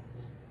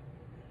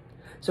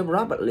 So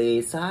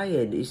probably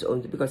science is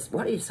only, because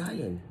what is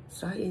science?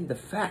 Science, the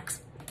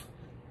facts.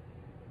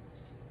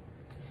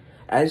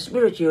 And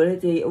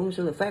spirituality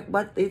also the fact,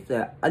 but it's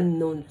the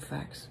unknown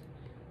facts.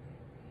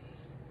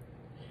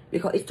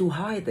 Because it's too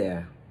high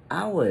there.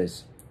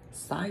 Ours,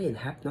 science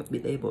have not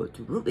been able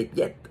to prove it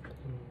yet.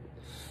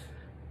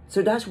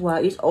 So that's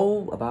why it's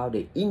all about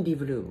the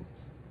individual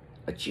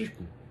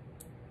achievement,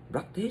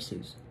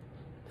 practices.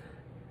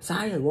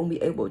 Science won't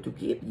be able to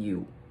give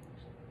you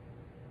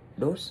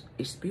those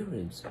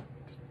experience,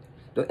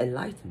 the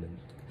enlightenment,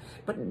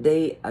 but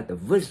they are the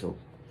vessel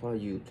for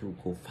you to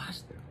go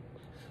faster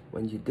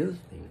when you do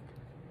things.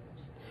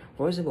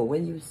 For example,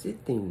 when you're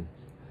sitting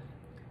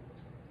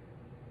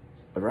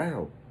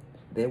around,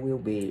 there will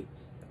be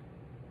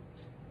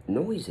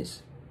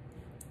noises,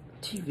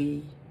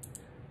 TV,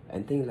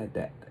 and things like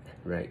that,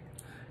 right?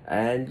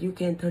 And you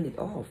can turn it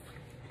off.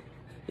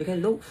 You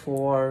can look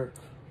for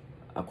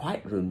a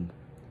quiet room.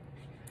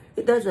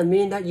 It doesn't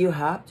mean that you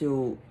have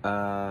to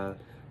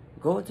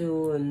go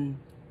to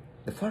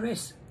the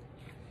forest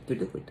to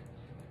do it.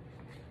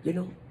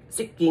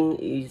 Seeking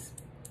is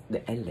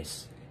the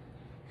endless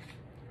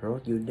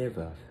road you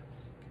never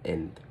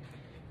end.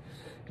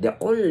 The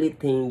only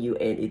thing you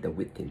end is the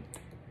within.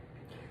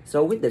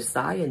 So with the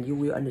science, you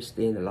will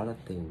understand a lot of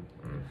things.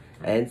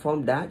 And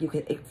from that, you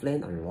can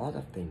explain a lot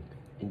of things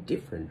in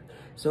different.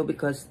 So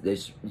because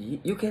this,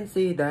 you can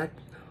see that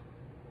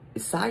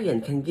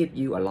science can give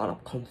you a lot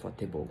of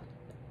comfortable,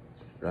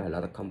 right? A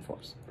lot of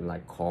comforts,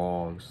 like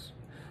cars,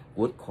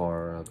 wood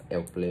car,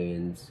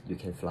 airplanes. You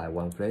can fly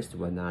one place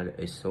to another.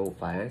 It's so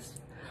fast.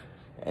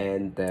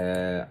 And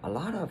a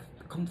lot of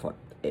comfort,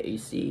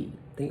 AC,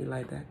 things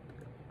like that,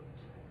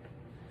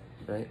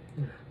 right?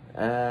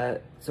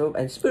 So,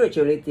 and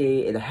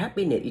spirituality and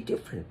happiness is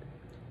different.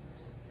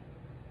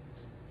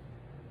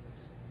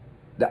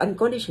 The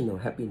unconditional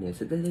happiness,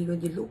 suddenly when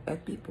you look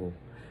at people,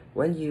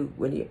 when you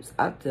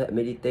after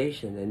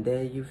meditation, and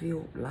then you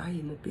feel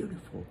life more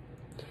beautiful.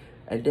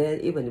 And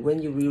then even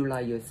when you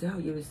realize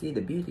yourself, you will see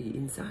the beauty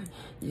inside.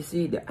 You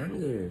see the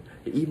anger,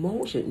 the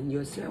emotion in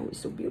yourself is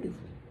so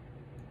beautiful.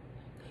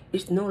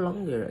 It's no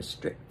longer a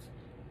stress,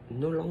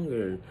 no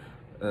longer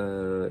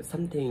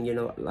something, you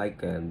know,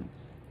 like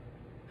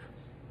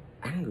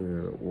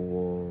anger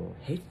or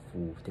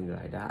hateful, things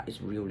like that.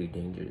 It's really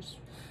dangerous.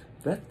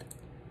 But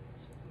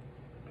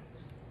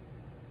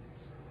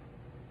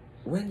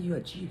when you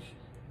achieve,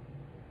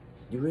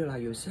 you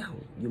realize yourself,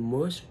 you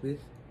merge with,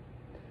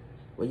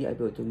 when you're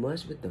able to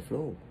merge with the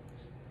flow,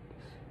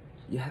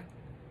 you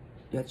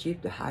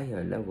achieve the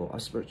higher level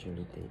of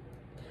spirituality.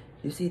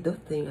 You see those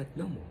things as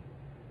normal.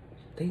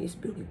 Thing is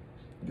beauty.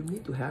 You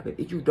need to have it.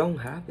 If you don't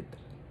have it,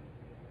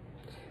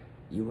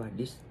 you are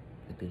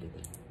disability.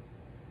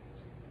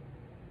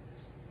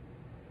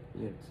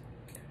 Yes.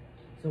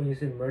 So when you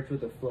say merge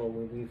with the flow,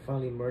 when we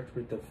finally merge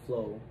with the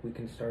flow, we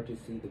can start to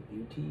see the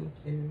beauty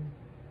in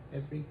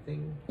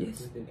everything.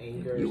 Yes. In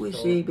anger. You will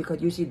see,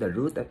 because you see the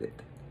root of it.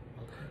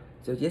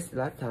 So just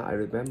last time I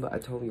remember I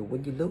told you,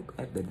 when you look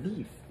at the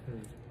leaf,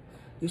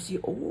 you see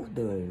all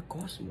the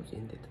cosmos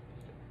in it.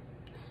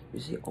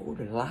 You see all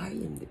the light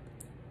in it,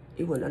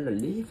 even on the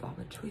leaf of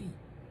a tree.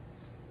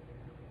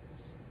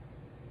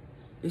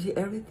 You see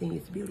everything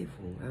is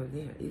beautiful out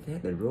there. It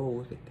has a role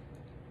with it.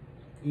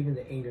 Even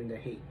the anger and the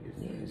hate.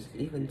 Yes,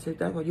 even so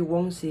that's why you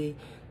won't see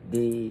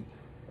the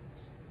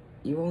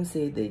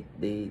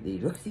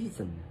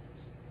racism.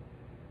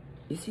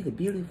 You see the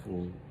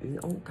beautiful in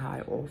all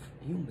kind of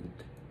human.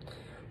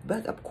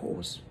 But of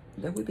course,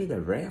 that will be the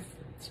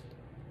reference.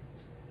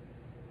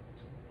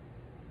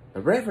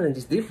 The reference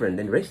is different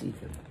than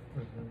racism,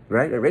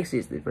 right? The racism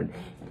is different.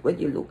 When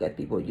you look at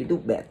people, you do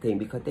bad thing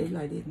because they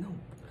like it. No,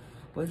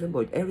 for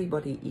example,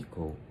 everybody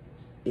equal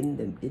in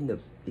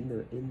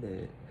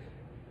the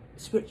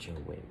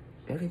spiritual way.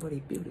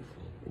 Everybody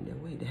beautiful in their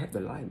way. They have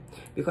the life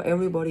because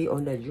everybody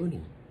on that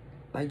journey,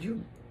 like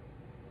you,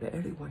 like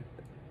everyone,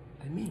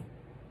 like me.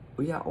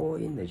 We are all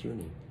in the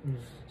journey,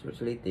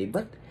 spirituality.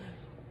 But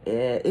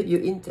if you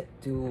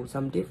into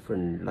some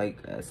different, like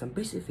some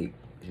specific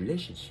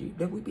relationship,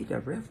 that will be the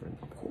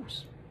reference, of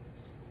course.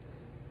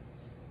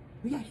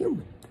 We are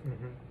human.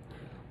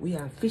 We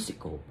are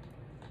physical.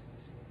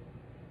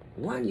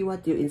 While you are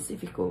still in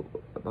physical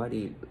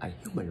body, like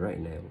human right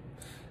now,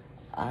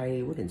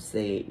 I wouldn't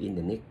say in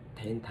the next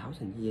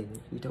 10,000 years,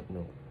 we don't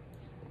know.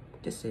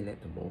 Just say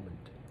at the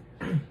moment.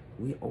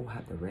 We all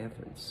have the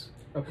reference.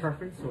 A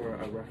preference or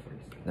a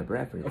reference? The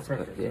reference. A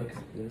preference, Yes. okay.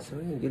 Yes. So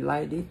you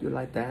like this, you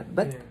like that.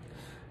 But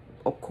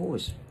of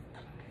course,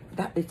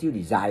 that is your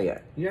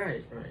desire.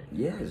 Right.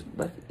 Yes,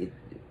 but it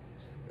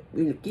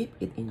will keep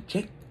it in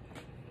check.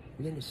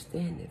 We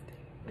understand it.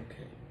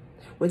 Okay.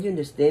 When you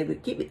understand, we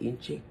keep it in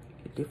check.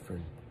 It's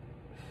different.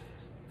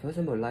 For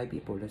example, like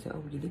people, they say,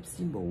 "Oh, you live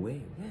simple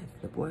way." Yes,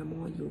 the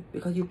more you,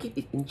 because you keep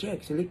it in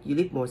check, so you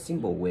live more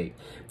simple way.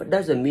 But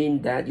doesn't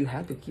mean that you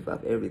have to keep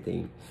up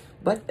everything.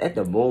 But at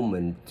the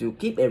moment, to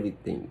keep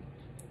everything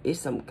is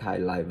some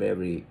kind like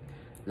very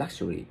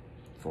luxury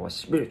for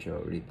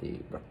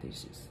spirituality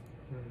practices.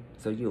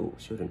 So you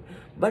shouldn't.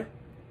 But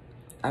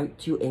I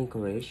still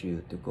encourage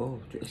you to go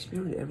to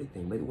experience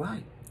everything. But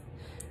why?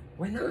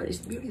 Why not?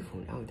 It's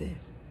beautiful out there.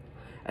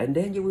 And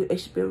then you will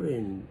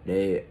experience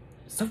the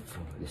the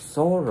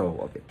sorrow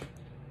of it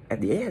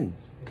at the end.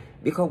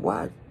 Because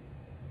what?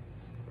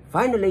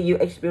 Finally, you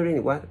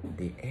experience what?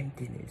 The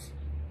emptiness.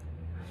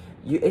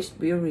 You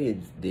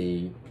experience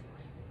the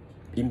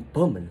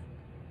impermanent.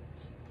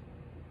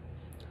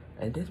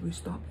 And that will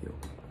stop you.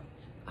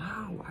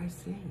 Oh, I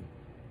see.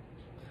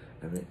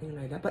 Everything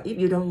like that. But if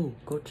you don't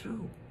go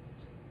through,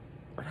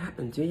 what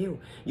happened to you?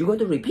 You're going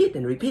to repeat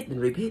and repeat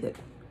and repeat it.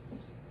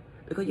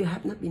 Because you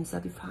have not been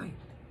satisfied.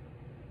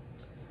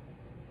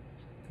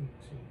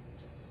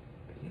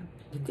 Yeah,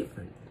 it's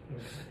different.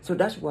 So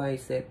that's why I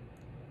said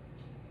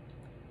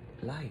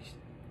life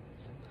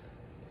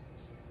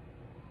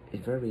is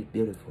very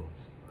beautiful.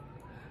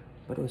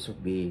 But also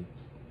be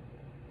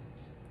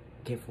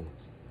careful.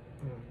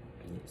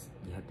 Yes,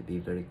 you have to be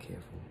very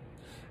careful.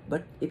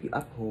 But if you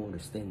uphold the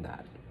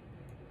standard,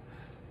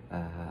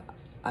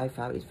 I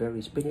found it's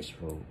very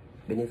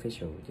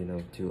beneficial, you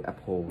know, to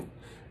uphold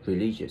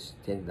religious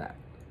standard.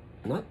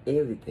 Not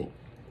everything,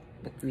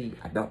 but we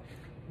adopt.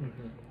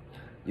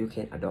 You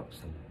can adopt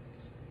some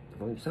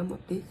some of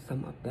this,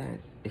 some of that.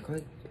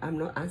 Because I'm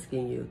not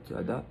asking you to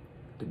adopt,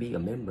 to be a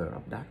member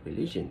of that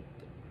religion.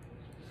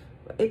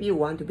 But if you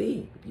want to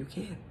be, you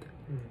can.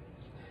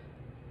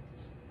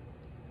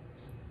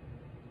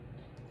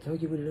 So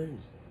you will learn.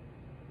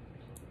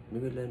 You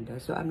will learn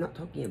that. So I'm not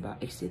talking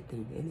about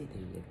accepting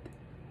anything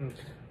yet.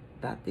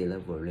 That's the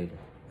level later,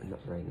 not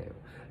right now.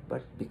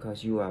 But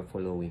because you are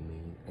following me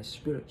as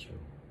spiritual,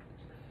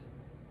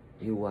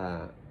 you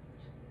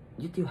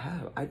still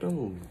have.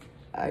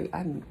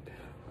 I'm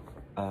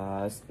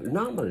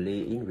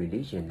normally in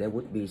religion there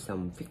would be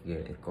some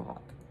figure as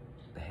God,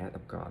 the head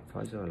of God.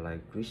 For example,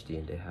 like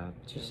Christian, they have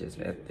Jesus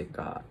as the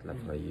God.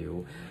 Like for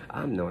you,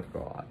 I'm not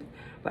God,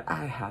 but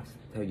I have to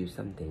tell you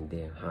something.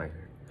 They're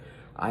higher.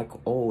 I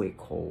always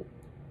call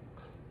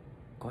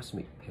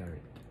cosmic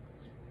parent.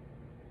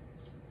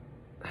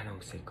 I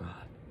don't say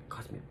God,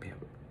 cosmic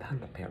parent. That's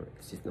the parent.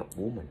 It's not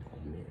woman or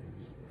man.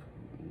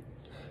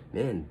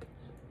 Man,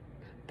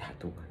 that's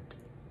the one.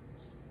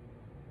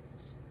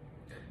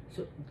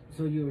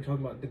 So you were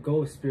talking about the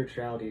goal of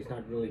spirituality is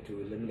not really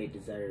to eliminate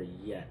desire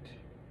yet.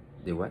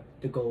 The what?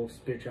 The goal of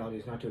spirituality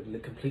is not to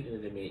completely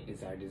eliminate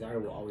desire. Desire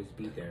will always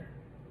be there.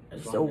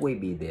 It's always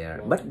be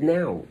there. But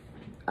now,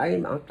 I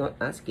am not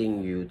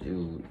asking you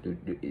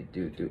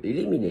to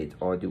eliminate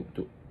or to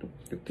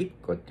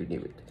keep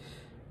continue it.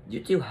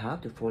 You still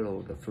have to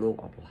follow the flow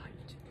of light.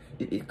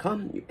 It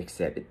comes, you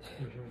accept it.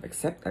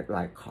 Accept that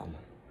like karma.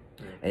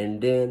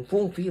 And then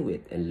fulfill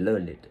it and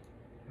learn it.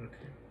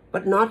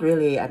 But not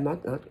really, I'm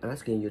not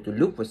asking you to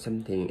look for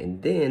something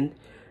and then,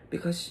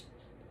 because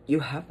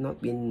you have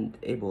not been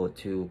able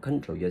to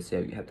control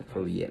yourself, you have the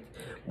flow yet.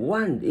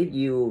 One, if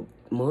you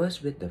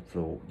merge with the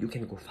flow, you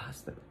can go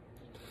faster.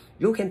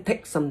 You can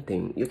take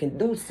something, you can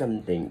do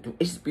something to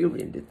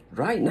experience it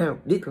right now,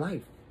 this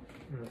life.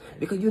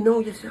 Because you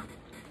know yourself,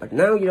 but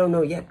now you don't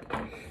know yet.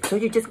 So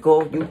you just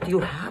go, you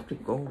have to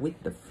go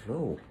with the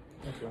flow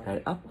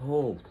and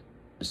uphold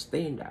the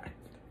standard.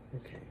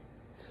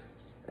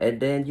 And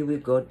then you will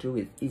go through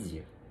it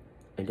easier.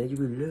 And then you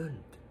will learn.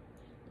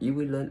 You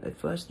will learn at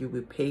first, you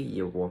will pay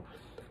your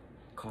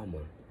karma.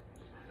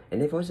 And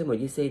then for example,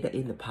 you say that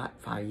in the past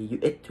 5 years, you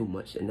ate too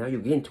much and now you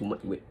gain too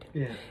much weight.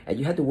 And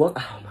you have to work,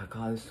 oh my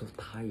God, I'm so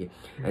tired.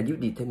 And you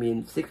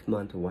determine 6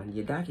 months to 1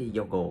 year, that is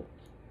your goal.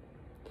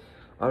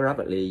 Or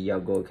rapidly, your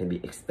goal can be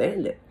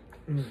extended.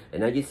 And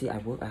now you see, I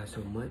work out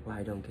so much, why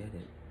I don't get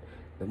it?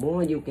 The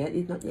more you get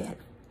it, not yet.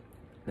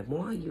 The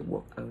more you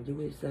work out, you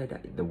will say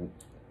that the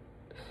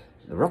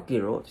rocky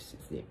road is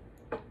there.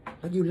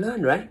 But you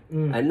learn, right?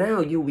 And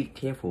now you be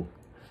careful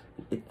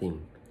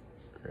eating.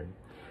 Right?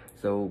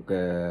 So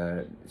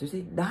you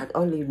see that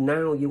only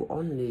now you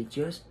only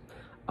just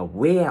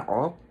aware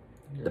of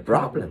the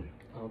problem.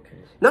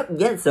 Not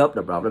yet solve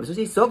the problem. So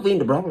see, solving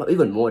the problem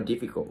even more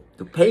difficult.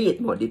 To pay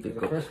it more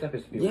difficult. The first step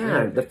is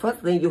the first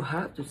thing you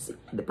have to see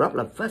the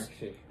problem first.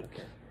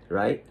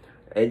 Right?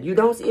 And you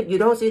don't see, if you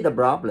don't see the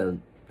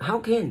problem, how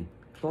can?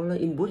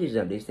 In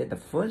Buddhism, they said the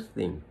first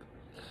thing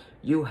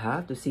you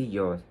have to see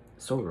your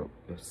sorrow,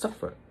 your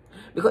suffer.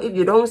 Because if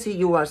you don't see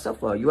you are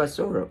suffer, you are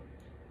sorrow,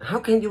 how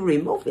can you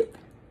remove it?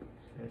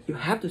 You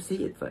have to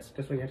see it first.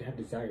 That's why you have to have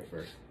desire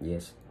first.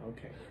 Yes.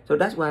 Okay. So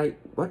that's why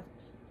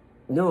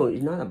no,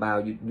 it's not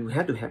about you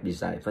have to have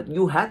desire, but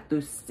you have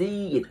to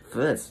see it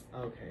first.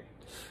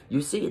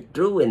 You see it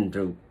through and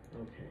through.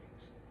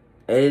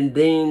 And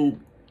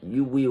then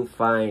you will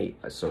find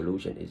a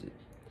solution, is it?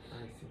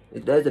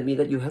 It doesn't mean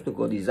that you have to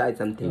go design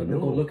something. No,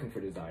 go looking for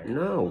desire.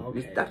 No,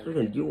 it's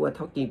different. You are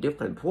talking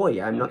different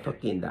point. I'm not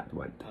talking that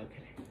one.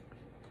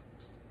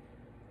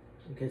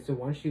 Okay, so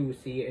once you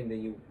see it and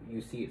then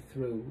you see it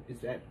through, is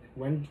that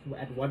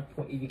at what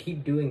point, if you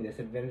keep doing this,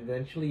 and then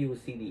eventually you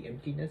will see the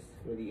emptiness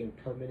or the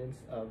impermanence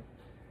of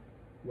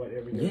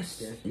whatever you're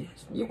experiencing?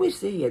 Yes, you will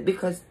see it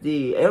because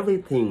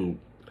everything,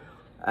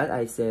 as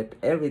I said,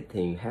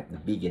 everything have the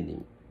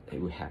beginning, it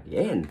will have the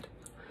end.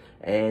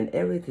 And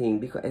everything,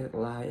 because it's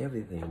like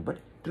everything, but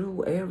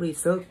through every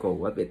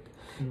circle of it,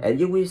 and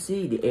you will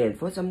see the end.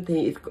 For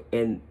something it's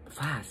end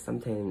fast,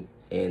 something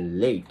end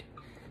late.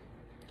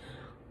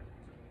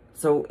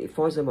 So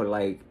for example,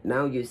 like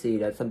now you see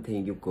that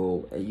something you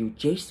go, you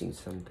chasing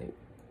something,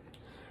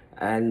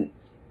 and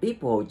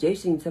people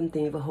chasing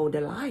something for whole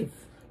their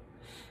life,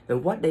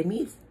 and what they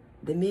meet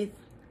the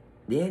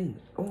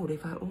end. Oh, they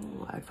find,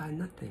 oh, I find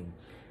nothing,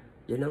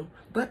 you know.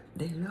 But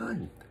they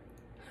learn.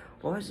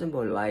 For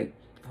example, like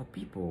for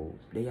people,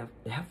 they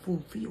have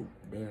fulfilled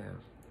their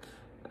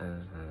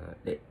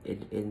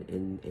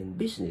in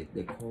business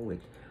they call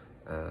it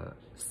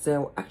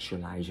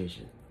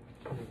self-actualization.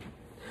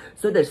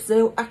 So the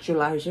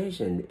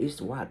self-actualization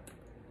is what?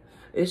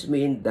 It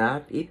means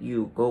that if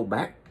you go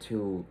back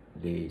to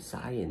the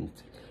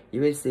science,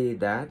 you will see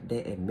that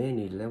there are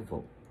many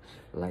levels,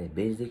 like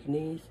basic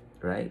needs,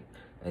 right?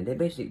 And the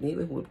basic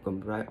needs would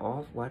comprise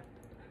of what?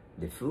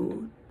 The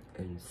food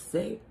and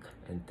sex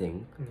and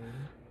things.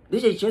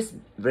 This is just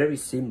very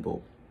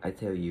simple. I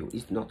tell you,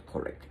 it's not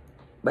correct.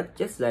 But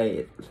just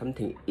like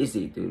something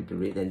easy to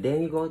read. And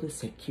then you go to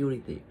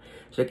security.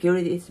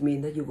 Security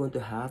means that you're going to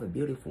have a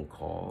beautiful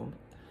car,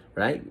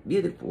 right?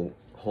 Beautiful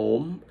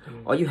home,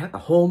 or you have a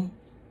home.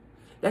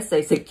 Let's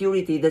say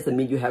security doesn't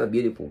mean you have a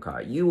beautiful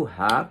car. You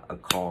have a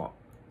car,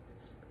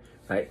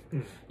 right?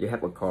 You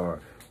have a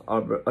car,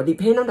 or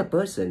depend on the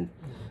person.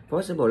 For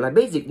example, like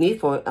basic need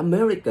for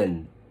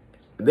American,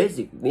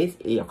 basic needs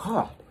is a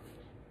car,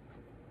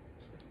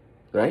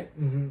 right?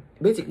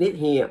 Basic need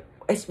here,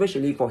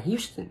 especially for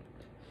Houston.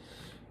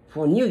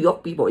 For New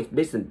York people, it's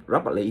basically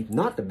probably it's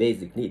not the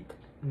basic need,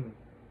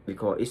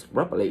 because it's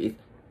probably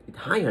it's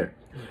higher.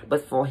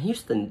 But for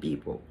Houston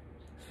people,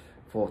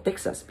 for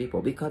Texas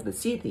people, because the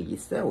city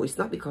itself, it's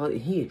not because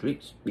he is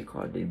rich,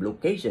 because the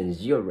location,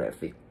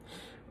 geographic,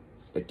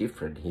 are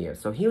different here.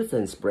 So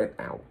Houston spread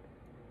out.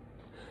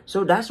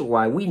 So that's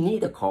why we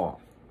need a car.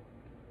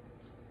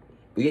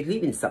 We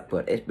live in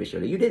suburb,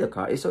 especially. You need a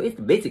car, so it's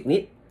the basic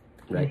need,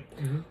 right?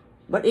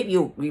 But if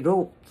you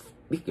go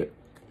bigger,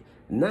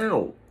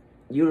 now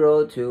you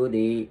go to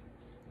the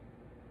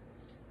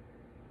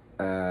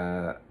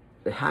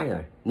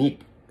higher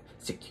need,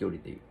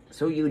 security.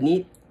 So you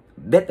need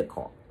better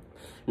car.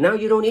 Now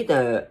you don't need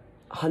a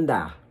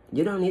Honda.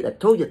 You don't need a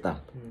Toyota.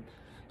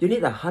 You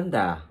need a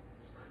Honda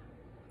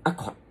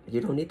Accord.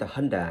 You don't need a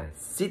Honda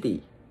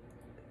City.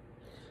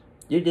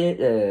 You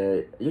need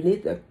a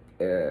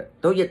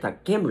Toyota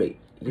Camry.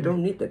 You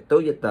don't need a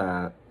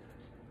Toyota.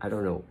 I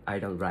don't know. I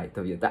don't ride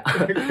Toyota.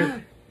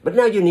 But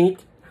now you need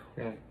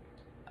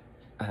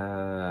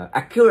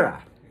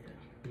Acura.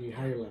 The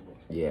higher level.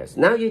 Yes.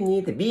 Now you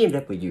need the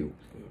BMW.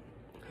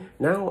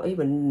 Now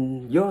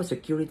even your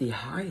security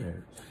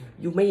higher.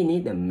 You may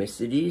need a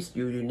Mercedes.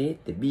 You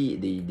need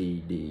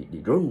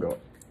the Rondo.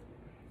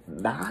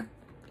 That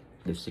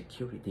the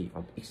security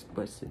of each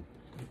person.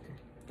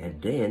 And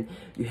then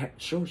you have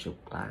social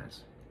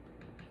class,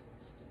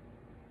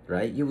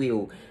 right? You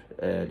will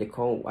they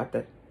call what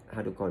that,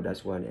 how to call that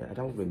one? I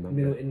don't remember.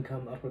 Middle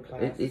income, upper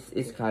class.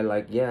 It's kind of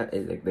like, yeah,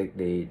 it's like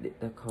they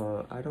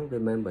call, I don't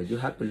remember. You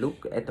have to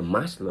look at the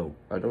Maslow.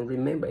 I don't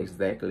remember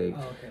exactly.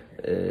 Oh,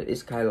 okay.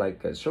 It's kind of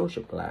like a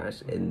social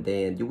class, and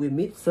then you will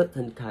meet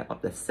certain kind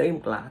of the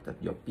same class of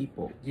your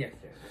people. Yes.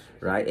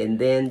 Right, and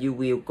then you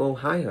will go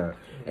higher,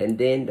 and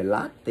then the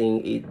last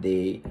thing is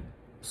the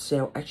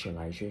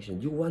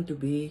self-actualization. You want to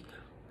be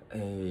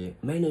a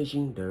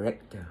managing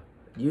director.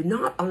 You're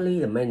not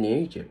only a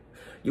manager.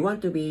 You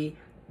want to be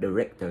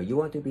director. You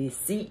want to be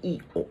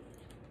CEO.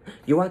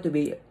 You want to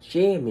be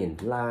chairman,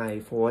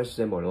 like for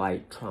example,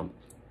 like Trump.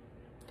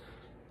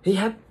 He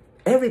have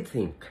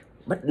everything,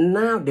 but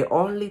now the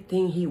only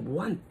thing he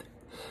wants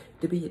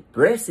to be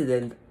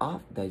president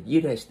of the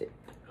United States.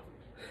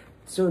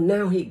 So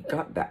now he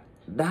got that.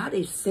 That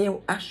is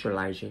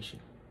self-actualization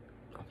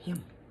of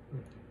him.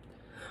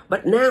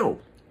 But now,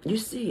 you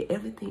see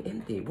everything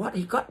empty. What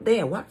he got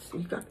there? What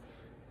he got?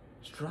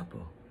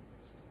 Trouble.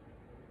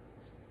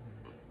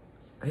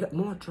 He got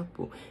more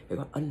trouble. He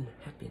got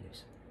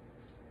unhappiness.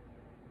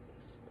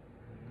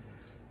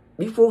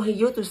 Before he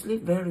used to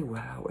sleep very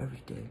well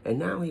every day. And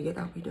now he get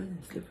up, he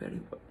doesn't sleep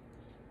very well.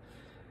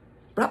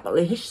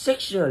 Probably his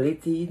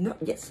sexuality is not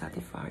yet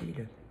satisfied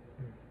either.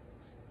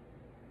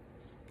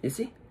 You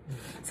see?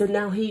 So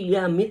now he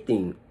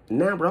meeting.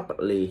 Now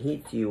probably he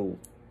feel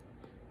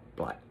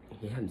black.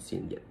 He haven't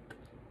seen yet.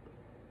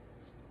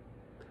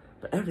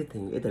 But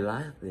everything is the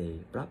last day,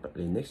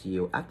 probably next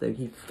year, after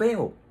he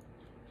failed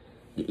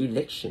the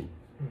election,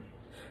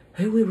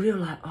 he will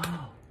realize,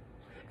 oh,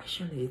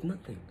 actually it's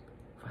nothing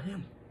for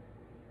him.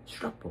 It's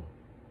trouble.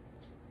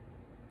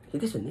 He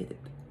doesn't need it.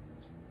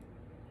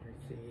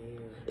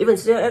 Even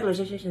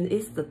self-actualization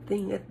is the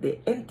thing that the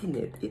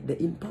emptiness,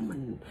 the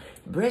impermanent.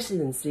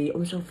 Presidency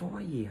also 4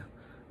 years.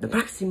 The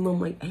maximum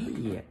like 8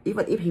 years.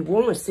 Even if he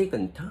won a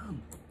second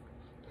term,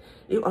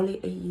 it's only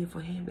 8 years for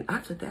him. And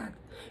after that,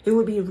 he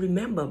will be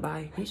remembered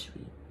by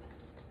history.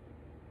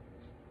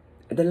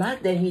 And the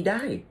last day he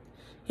died,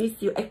 he's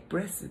still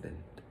ex-president.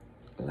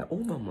 Like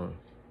Obama,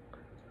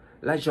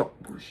 like George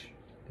Bush.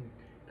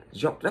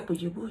 George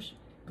W. Bush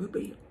will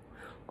be,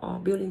 or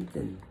Bill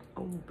Clinton.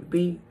 Oh,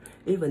 be,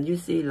 even you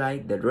see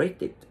like the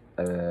rated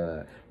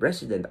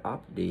president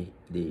of the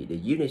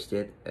United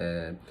States,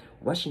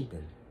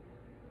 Washington.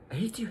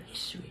 He's still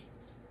history.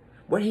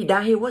 When he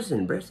died, he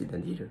wasn't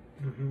president either.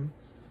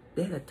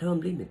 They had a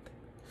term limit.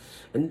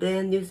 And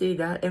then you see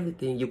that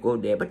everything you go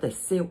there, but the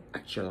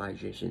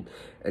self-actualization.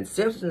 And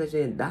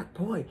self-actualization at that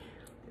point,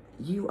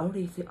 you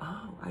already say,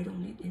 oh, I don't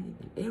need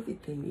anything.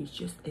 Everything is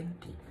just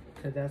empty.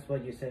 So that's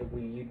what you said,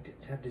 when you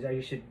have desire,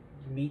 you should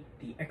meet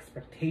the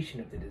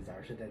expectation of the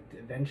desire so that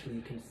eventually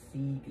you can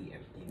see the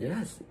emptiness.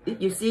 Yes,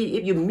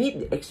 if you meet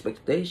the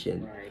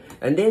expectation, right,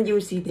 and then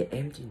you see the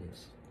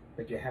emptiness.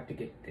 But you have to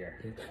get there.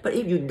 But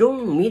if you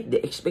don't meet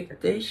the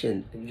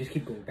expectation, then you just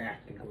keep going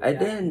back and going and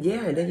back. then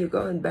then you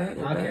go and back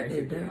and Okay, back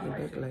and back and I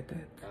back see. like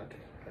that.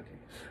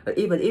 Okay.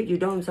 Even if you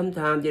don't,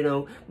 sometimes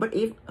but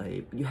if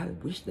you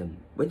have wisdom,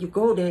 when you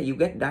go there, you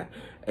get that,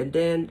 and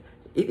then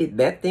if it's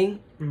bad thing,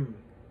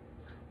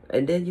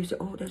 and then you say,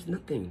 oh, there's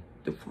nothing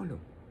to follow.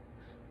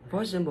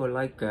 For example,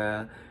 like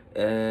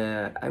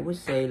I would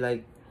say,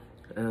 like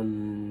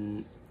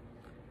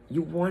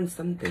you want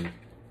something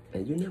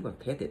and you never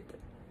get it.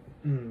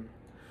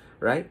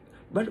 right?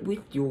 But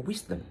with your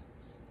wisdom,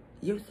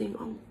 you think,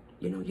 oh,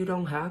 you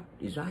don't have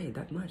desire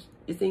that much.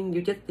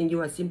 You just think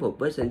you are a simple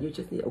person. You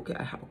just need, okay,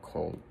 I have a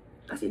car.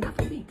 That's enough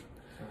for me.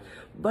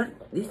 But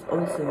this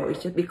also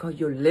is just because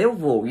your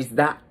level is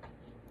that.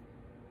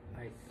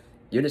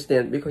 You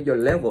understand? Because your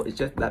level is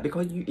just that.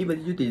 Because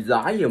even you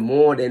desire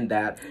more than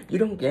that, you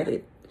don't get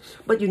it.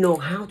 But you know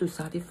how to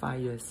satisfy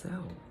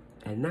yourself.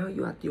 And now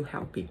you are still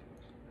helping.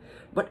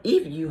 But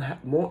if you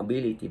have more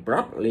ability,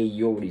 probably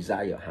your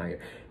desire higher.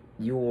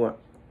 Your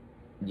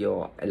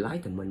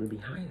enlightenment will be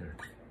higher.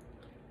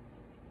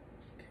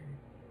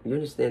 You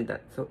understand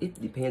that? So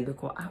it depends,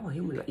 because our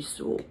human life is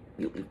so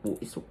beautiful,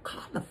 it's so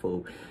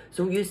colorful.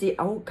 So you see,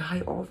 our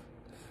kind of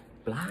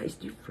life is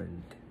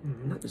different,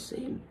 not the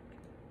same.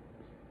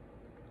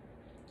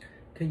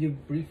 Can you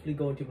briefly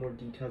go into more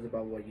details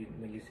about when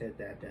you said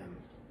that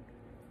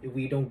if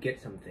we don't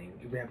get something,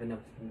 if we have enough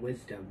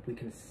wisdom, we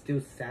can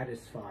still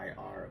satisfy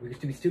we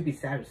can still be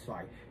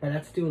satisfied, but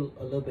that's still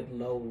a little bit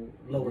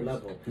lower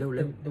level.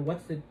 Then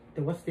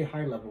what's the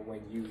higher level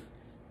when you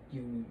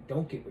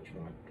don't get what you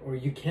want, or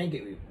you can't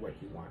get what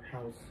you want?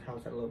 How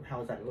is that a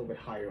little bit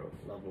higher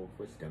level of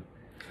wisdom?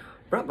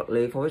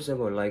 Probably, for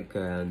example, like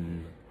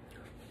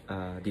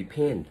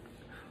depend.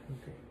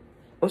 Okay.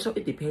 Also,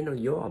 it depends on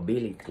your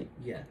ability.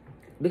 Yeah.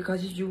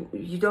 Because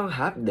you don't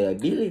have the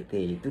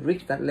ability to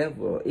reach that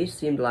level, it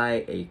seems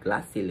like a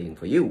glass ceiling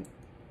for you.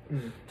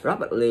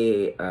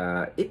 Probably,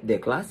 if the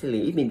glass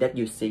ceiling, it means that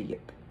you see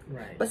it.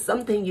 Right. But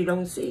something you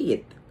don't see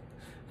it.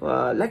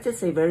 Let's just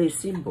say very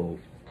simple.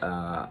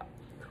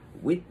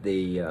 With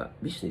the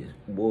business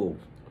world,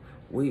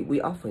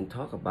 we often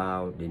talk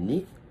about the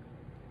need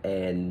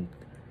and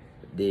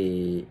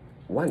the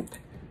want,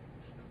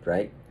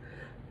 right?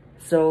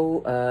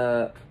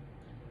 So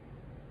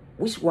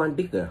which one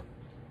bigger?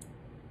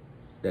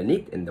 The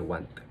need and the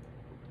want?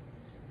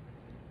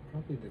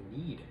 Probably the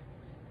need.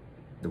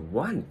 The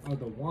want. Oh,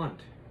 the want.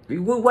 We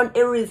will want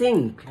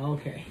everything.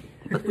 Okay.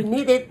 But we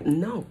need it?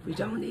 No, we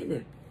don't need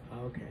it.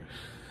 Okay.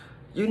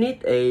 You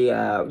need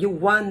you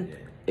want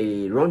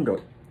a Rolls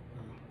Royce.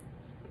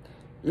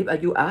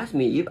 If you ask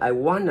me if I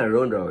want a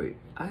Rolls Royce,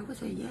 I would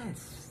say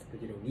yes.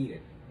 But you don't need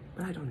it.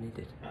 But I don't need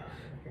it.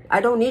 Okay.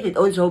 I don't need it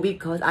also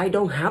because I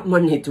don't have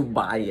money to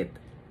buy it.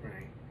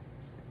 Right.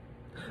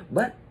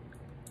 But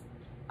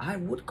I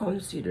would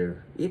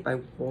consider if I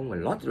won a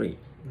lottery.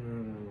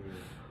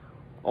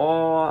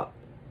 Or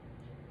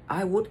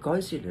I would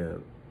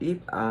consider if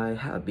I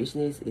have a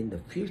business in the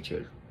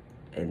future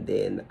and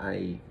then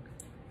I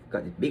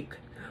got it big.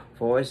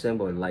 For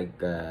example, like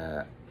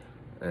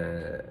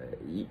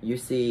you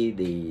see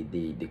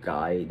the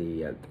guy,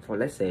 for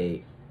let's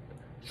say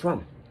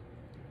Trump.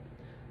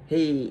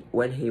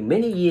 When he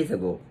many years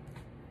ago,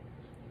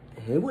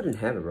 he wouldn't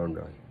have a Rolls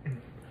Royce.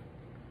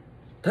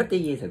 30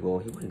 years ago,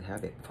 he wouldn't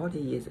have it. 40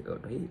 years ago,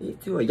 he's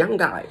still a young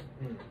guy.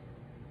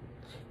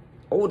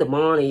 All the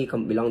money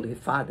belong to his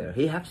father.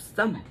 He has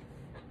some.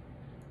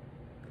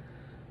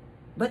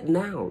 But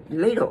now,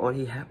 later on,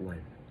 he have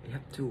one. He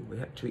have two. He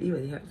have three.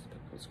 Even he has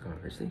sports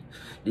cars. See,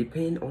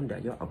 depend on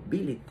your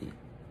ability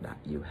that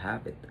you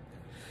have it.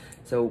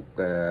 So,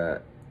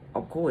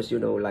 of course,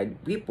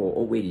 like people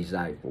always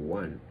desire for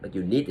one, but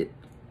you need it.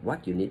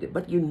 What you need it,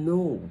 but you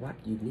know what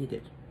you need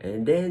it,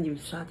 and then you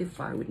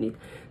satisfy with it.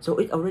 So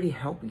it already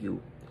help you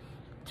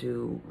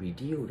to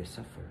reduce the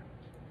suffer.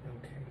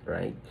 Okay.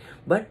 Right?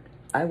 But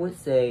I would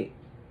say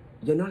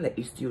your knowledge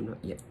is still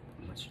not yet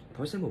much.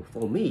 For example,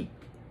 for me,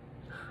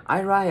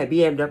 I ride a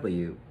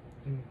BMW.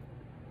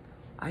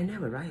 I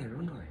never ride a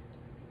Rolls Royce.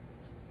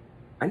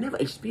 I never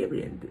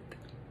experienced it.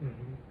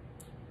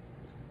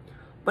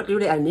 But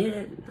really, I need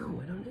it? No,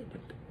 I don't need it.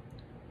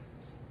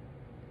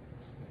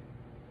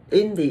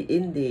 In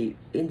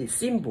the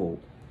simple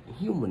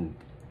human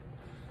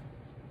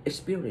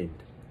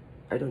experience,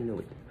 I don't know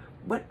it.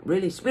 But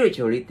really,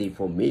 spirituality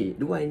for me,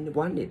 do I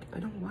want it? I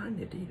don't want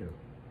it either.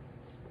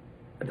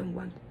 I don't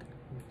want it.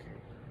 Okay.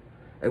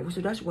 And so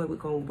that's why we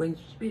call when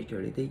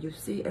spirituality, you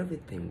see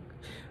everything.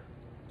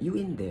 You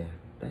in there,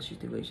 that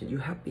situation, you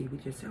happy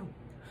with yourself.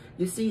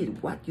 You see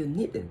what you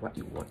need and what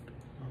you want.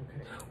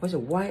 Okay. So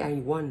why I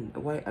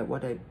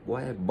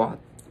bought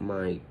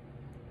my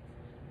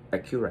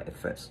Acura at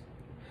first?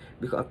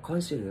 Because I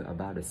consider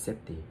about the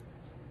safety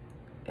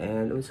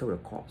and also the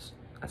cost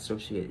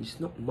associated. It's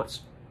not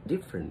much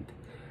different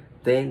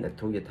than the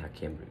Toyota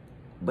Camry,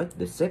 but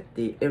the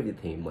safety,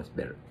 everything much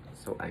better.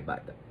 So I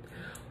bought that,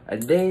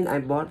 and then I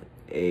bought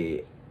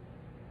a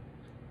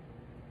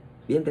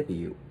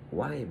BMW.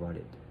 Why I bought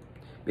it?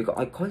 Because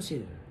I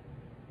consider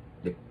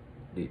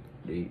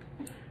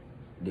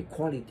the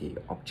quality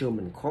of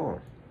German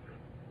car,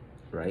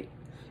 right?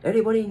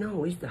 Everybody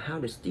knows how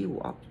the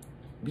steel of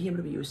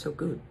BMW is so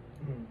good.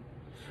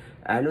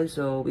 And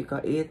also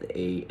because it's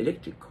a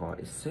electric car,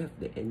 it saves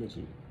the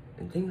energy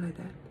and things like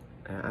that.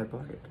 And I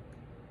bought it.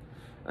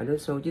 And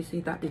also you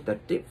see that is the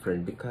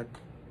difference because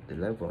the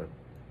level.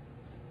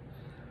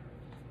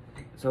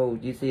 So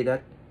you see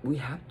that we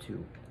have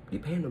to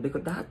depend on,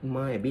 because that's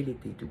my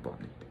ability to buy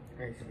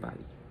it.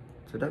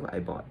 So that's what I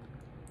bought.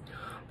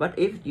 But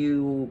if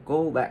you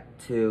go back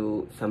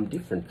to some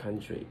different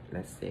country,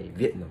 let's say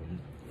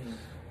Vietnam,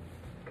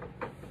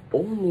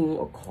 owning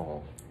a car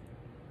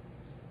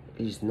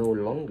is no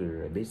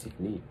longer a basic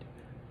need.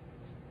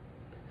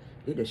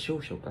 It's a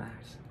social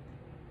class.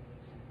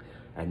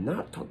 I'm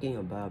not talking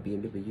about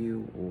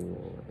BMW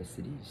or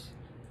Mercedes.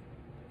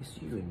 It's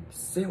even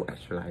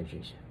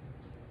self-actualization.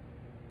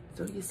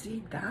 So you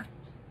see that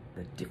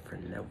the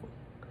different level.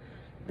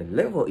 The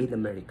level in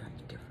America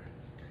is different.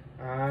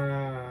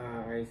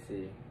 Ah, I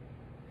see.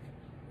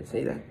 You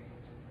see that?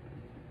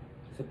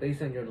 So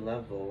based on your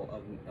level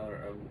of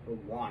or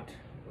want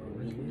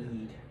or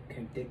need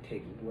can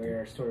dictate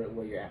where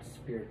you're at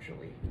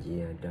spiritually.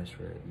 Yeah, that's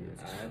right. Yes.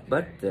 Okay.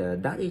 But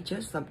that is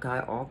just some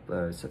kind of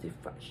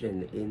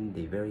satisfaction in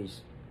the very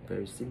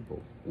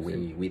simple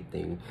way we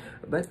think.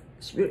 But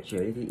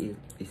spirituality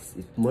is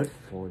much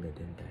further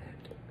than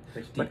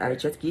that. But I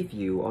just give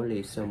you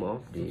only some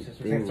of the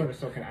things.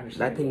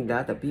 I think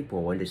that the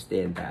people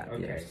understand that.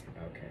 Okay. Yes.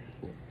 Okay.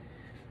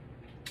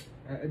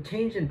 A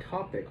change in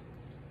topic.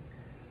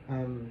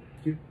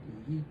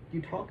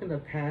 You talk in the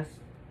past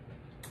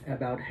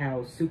about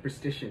how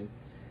superstition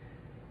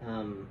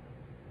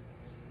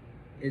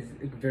is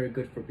very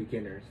good for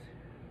beginners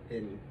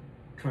in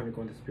trying to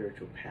go on the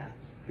spiritual path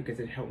because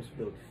it helps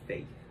build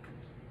faith.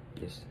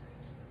 Yes.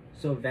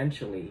 So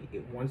eventually,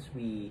 once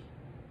we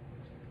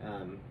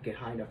get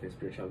high enough in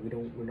spirituality,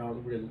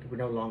 we're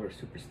no longer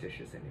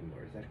superstitious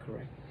anymore. Is that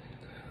correct?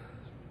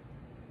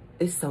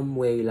 It's some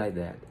way like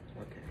that.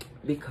 Okay.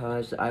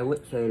 Because I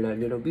would say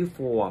that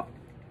before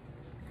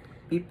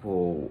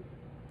people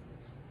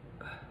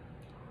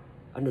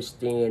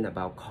understand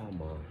about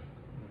karma,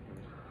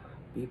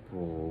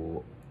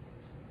 people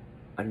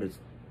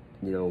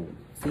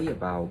see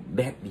about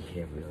bad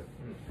behavior.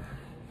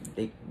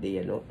 They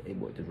are not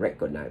able to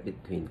recognize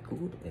between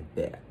good and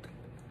bad.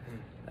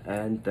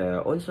 And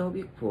also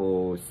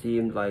people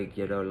seem like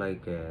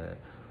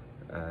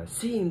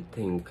seeing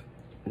things,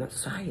 not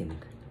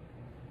science.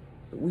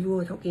 We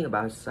were talking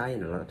about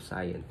science, a lot of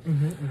science,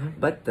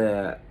 but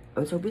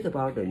also bit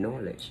about the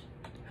knowledge,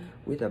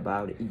 with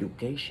about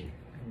education.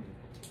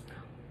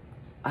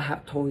 I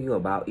have told you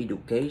about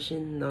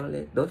education,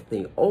 knowledge, those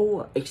things,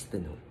 all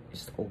external,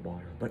 it's all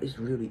borrowed, but it's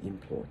really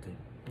important.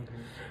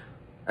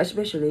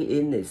 Especially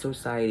in the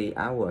society,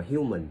 our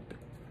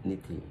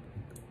humanity.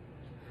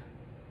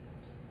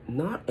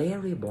 Not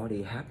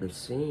everybody have the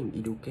same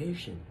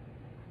education.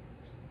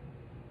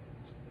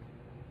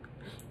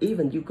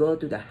 Even you go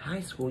to the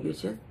high school, you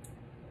just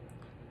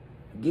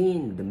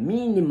gain the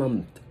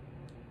minimum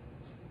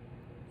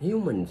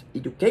human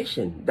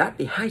education, that's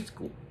the high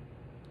school.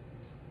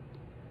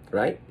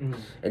 Right?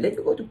 And then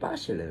you go to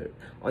bachelor,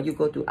 or you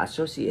go to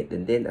associate,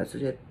 and then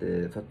associate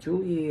for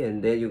 2 years,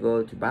 and then you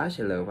go to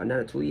bachelor for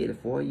another 2 years,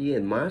 4 years,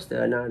 and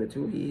master another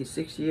 2 years,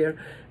 6 years,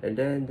 and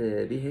then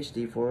the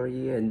PhD 4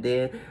 years, and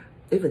then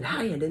even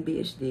higher than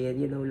PhD,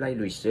 and like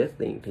research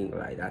things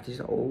like that. It's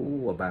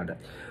all about that.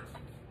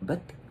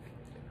 But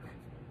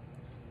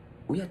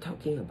we are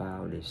talking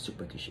about the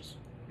superstitious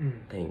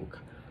thing.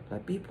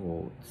 Like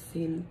people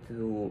seem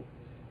to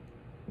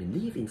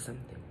believe in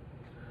something.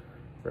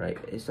 Right,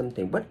 it's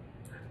something. But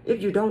if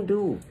you don't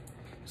do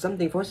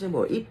something, for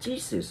example, if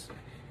Jesus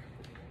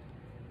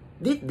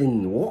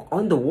didn't walk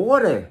on the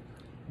water,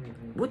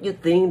 would you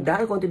think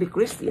they're going to be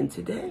Christian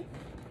today?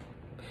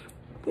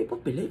 People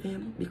believe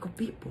him because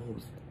people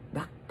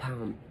that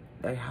time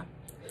they have.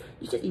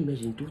 You just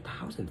imagine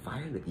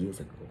 2,500 years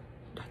ago.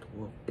 That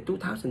world,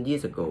 2,000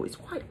 years ago is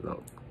quite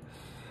long.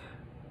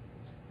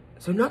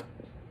 So not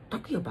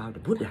talking about the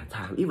Buddha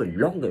time, even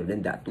longer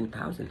than that,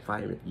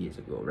 2,500 years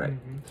ago, right?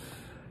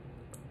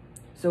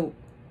 So,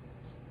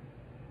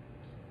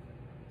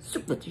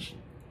 superstition.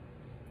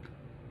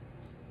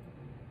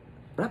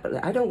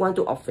 I don't want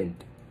to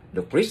offend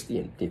the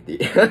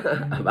Christianity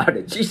about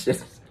the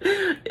Jesus.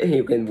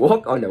 He can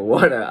walk on the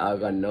water, I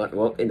cannot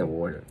walk in the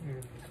water.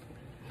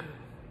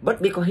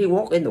 But because he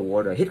walked in the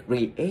water, he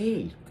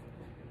created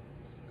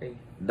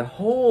the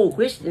whole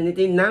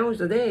Christianity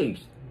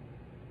nowadays.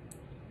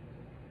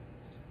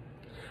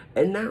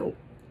 And now,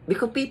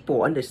 because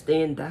people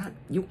understand that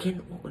you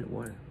can walk on the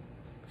water.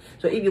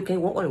 So if you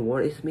can walk on the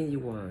water, it means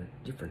you are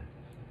different.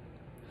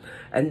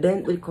 And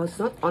then because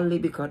not only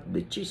because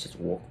the Jesus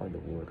walked on the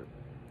water,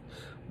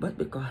 but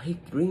because he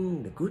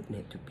brings the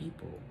goodness to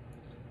people.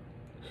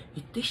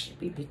 He teaches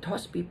people, he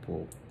taught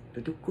people to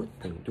do good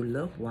things, to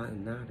love one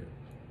another,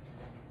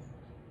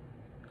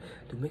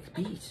 to make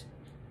peace,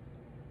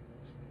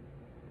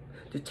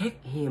 to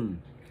take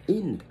him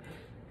in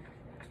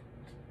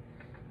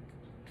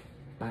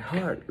by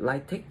heart,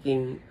 like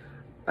taking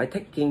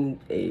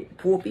a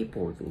poor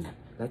people in.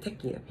 Like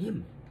taking of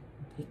him.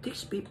 He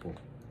teaches people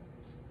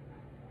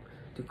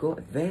to go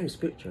advance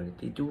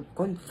spirituality, to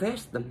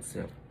confess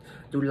themselves,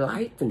 to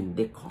lighten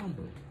their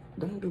karma,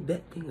 don't do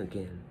bad thing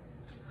again.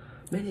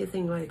 Many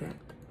things like that.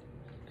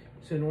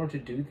 So in order to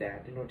do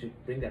that, in order to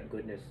bring that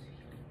goodness,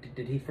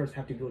 did he first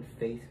have to build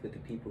faith with the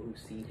people who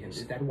see him?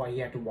 Is that why he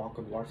had to walk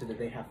on water, so that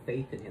they have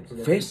faith in him? So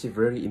that faith is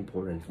very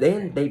important.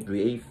 Then they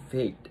create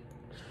faith.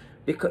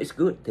 because it's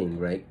good thing,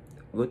 right?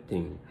 Good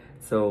thing.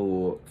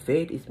 So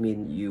faith is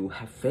mean you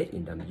have faith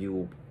in them.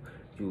 You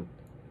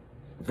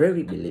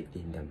very believe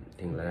in them.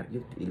 Thing like that.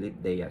 You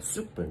believe they are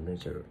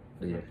supernatural.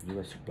 You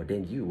are super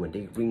than you, and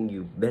they bring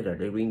you better.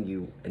 They bring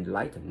you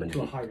enlightenment.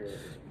 To a higher.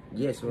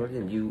 Yes, rather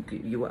than you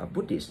are a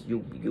Buddhist.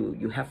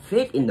 You have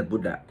faith in the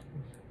Buddha.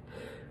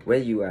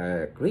 When you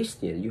are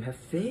Christian, you have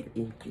faith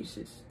in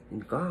Jesus, in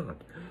God.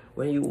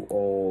 When you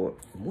are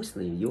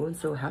Muslim, you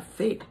also have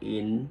faith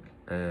in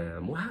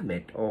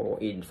Muhammad or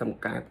in some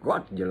kind of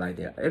God. You like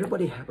that.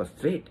 Everybody have a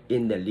faith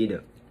in the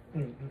leader.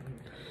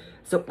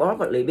 So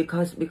probably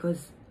because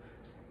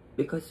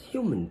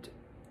human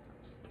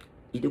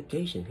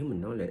education, human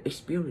knowledge,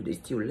 experience is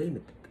still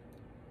limited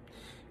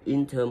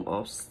in terms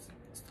of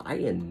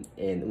science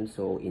and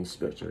also in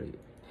spirituality.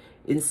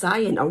 In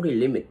science, only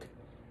limited.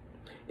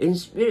 In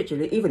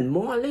spiritually, even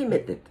more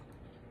limited.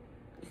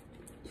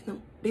 You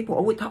know, people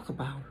always talk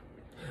about,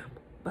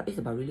 but it's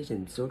about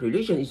religion. So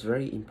religion is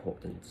very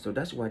important. So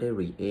that's why they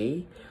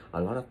create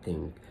a lot of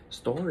things.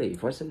 Story,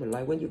 for example,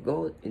 like when you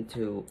go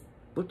into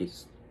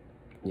Buddhist,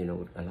 you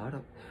know, a lot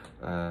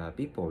of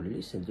people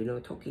listen, you know,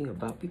 talking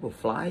about people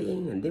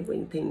flying and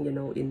different things, you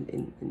know, in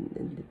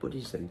the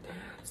Buddhism.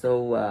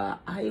 So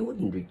I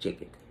wouldn't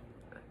reject it.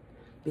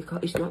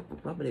 Because it's not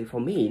probably for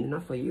me,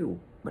 not for you,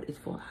 but it's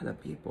for other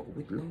people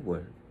with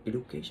lower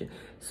education.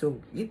 So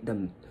give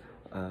them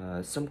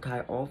some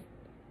kind of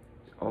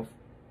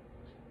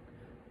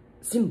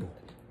symbol,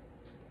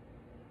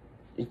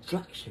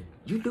 instruction.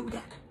 You do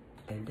that,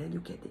 and then you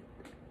get it.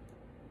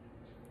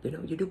 You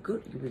know, you do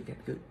good, you will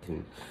get good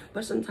thing.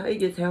 But sometimes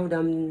you tell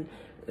them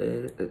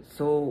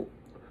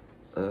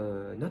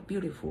not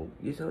beautiful.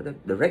 You tell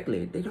them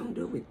directly, they don't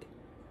do it.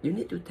 You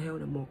need to tell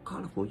them more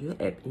colorful. You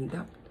add in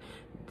that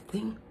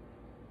thing.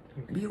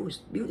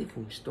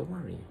 Beautiful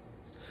story.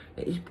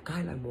 It's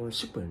kind of more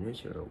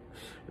supernatural,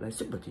 like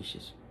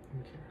superstitious.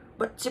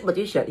 But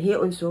superstition here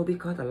also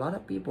because a lot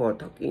of people are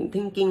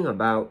thinking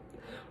about,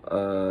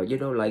 you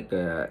know, like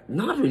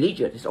not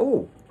religious. It's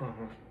all.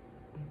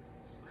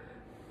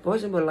 For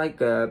example, like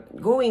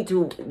going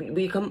to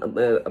become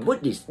a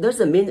Buddhist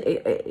doesn't mean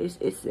it's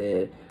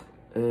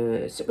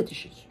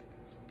superstitious.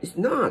 It's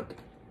not.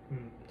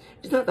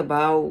 It's not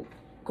about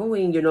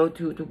going, you know,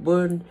 to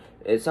burn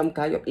some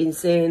kind of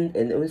incense,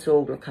 and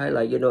also kind of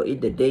like, you know, in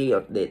the day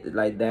of the,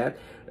 like that,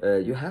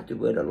 you have to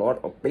burn a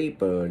lot of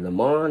paper in the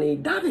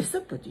morning. That is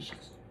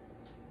superstitious.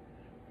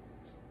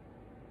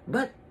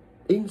 But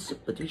in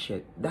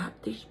superstition,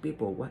 that teach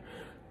people what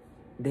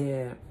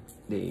they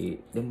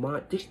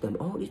might teach them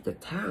all is the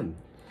time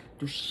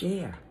to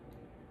share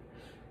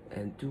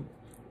and to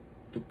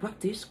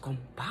practice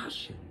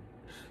compassion,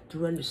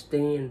 to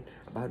understand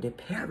about their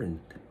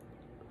parent.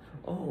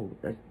 Oh,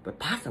 the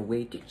passed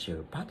away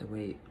teacher, passed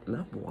away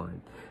loved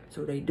one.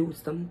 So they do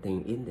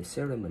something in the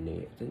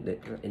ceremony, in the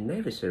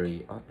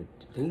anniversary of the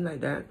thing like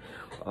that,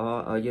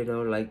 or you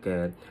know, like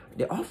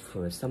they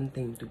offer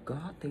something to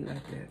God, thing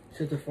like that.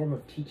 So it's a form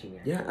of teaching.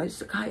 Yeah,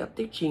 it's a kind of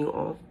teaching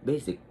of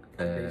basic,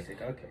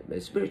 okay.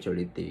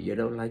 spirituality. You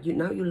know, like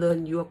now you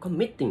learn, you are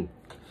committing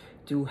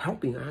to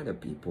helping other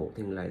people,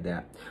 things like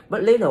that.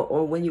 But later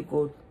on, when you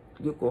go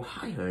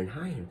higher and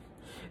higher,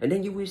 and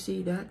then you will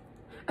see that.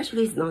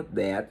 Actually, it's not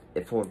bad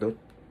for the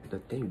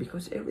thing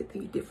because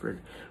everything is different.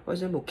 For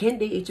example,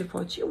 candy is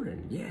for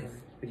children, yes.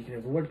 But you can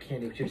have the word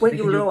candy. When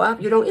you grow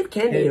up, you don't eat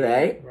candy,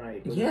 right?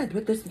 Right. Yeah,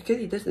 but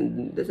candy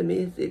doesn't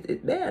mean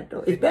it's bad. No?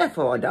 It's bad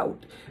for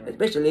adult,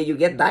 especially you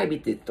get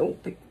diabetes.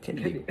 Don't take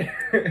candy.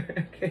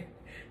 Okay.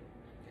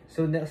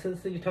 So now,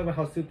 since you talk about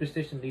how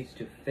superstition leads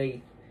to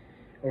faith,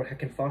 or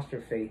can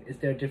foster faith, is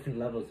there different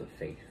levels of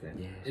faith then?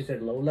 Yes. Is there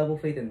low level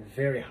faith and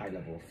very high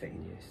level of faith?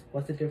 Yes.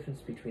 What's the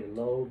difference between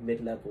low, mid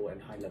level, and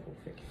high level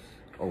faith?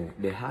 Oh,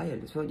 the higher.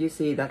 So you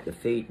see that the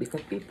faith, because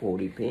people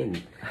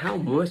depend how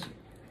much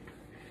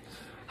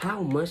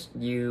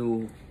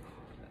you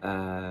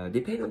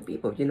depend on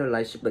people. You know,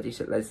 like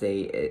superstition. Let's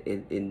say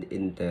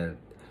in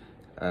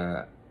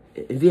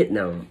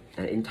Vietnam,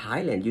 in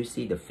Thailand, you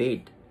see the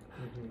faith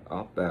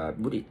of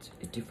Buddhists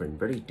is different,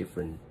 very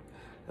different.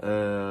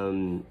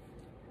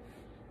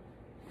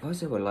 For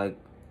example, like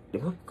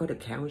what got the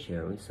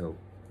culture also.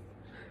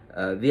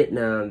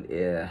 Vietnam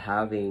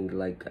having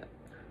like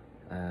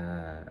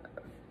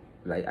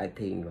I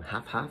think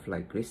half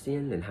like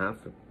Christian and half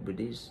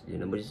Buddhist, you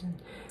know, Buddhism,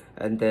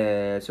 and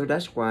so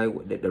that's why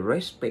the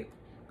respect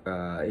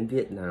in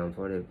Vietnam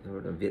for the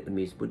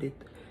Vietnamese Buddhist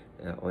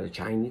or the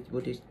Chinese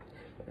Buddhist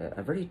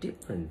are very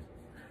different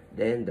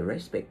than the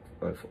respect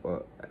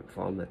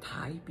from the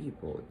Thai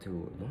people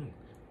to monks.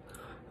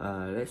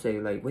 Let's say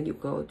like when you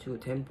go to a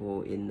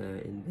temple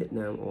in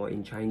Vietnam or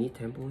in Chinese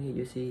temple here,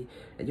 you see,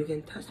 and you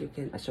can touch, you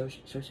can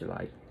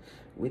socialize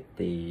with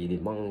the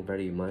monk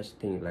very much,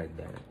 things like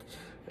that.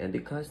 And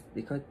because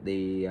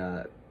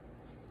the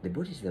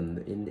Buddhism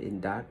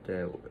in that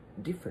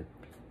different,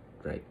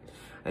 right?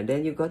 And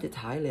then you go to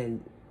Thailand,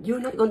 you're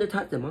not going to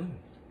touch the monk.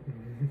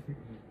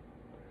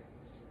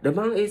 The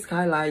monk is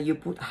kind of like you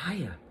put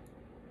higher,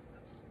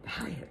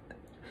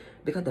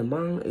 because the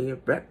monk is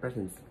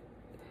represents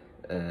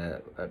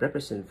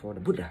represent for the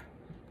Buddha.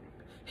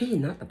 He is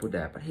not the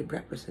Buddha, but he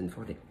represents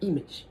for the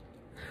image.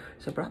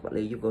 So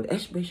probably you go,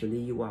 especially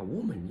you are a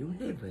woman, you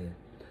never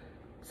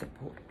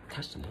support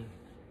touch the monk.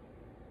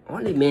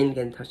 Only men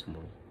can touch the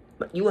monk,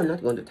 but you are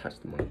not going to touch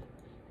the monk,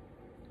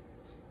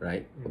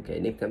 right? Okay,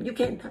 next time you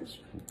can touch.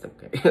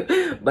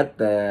 Okay, but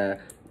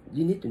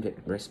you need to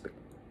respect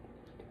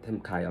some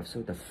kind of,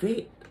 so the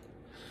faith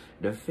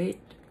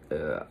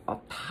of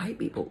Thai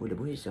people with the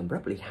Buddhism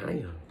probably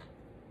higher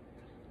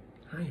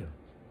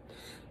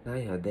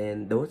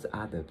than those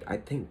others, I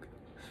think.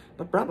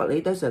 But probably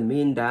it doesn't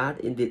mean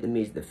that indeed it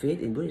means the faith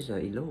in Buddhism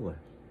is lower,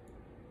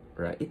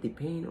 right? It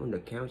depends on the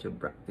cultural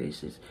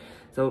practices.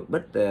 So,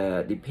 but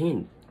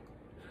depend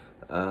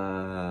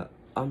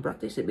on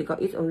practices, because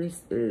it's only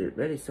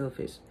very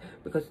surface.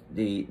 Because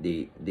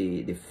the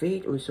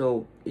faith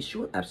also, it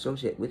should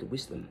associate with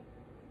wisdom.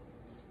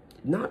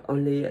 Not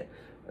only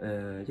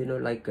you know,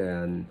 like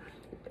a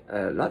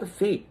lot of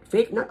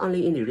faith not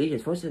only in religion.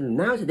 For instance,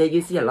 now today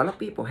you see a lot of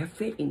people have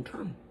faith in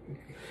Trump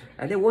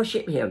and they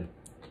worship him,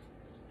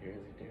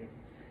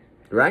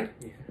 right?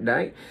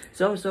 Right.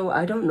 So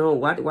I don't know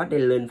what they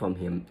learn from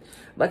him,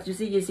 but you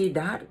see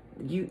that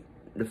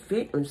the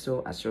faith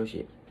also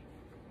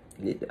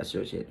need to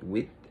associate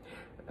with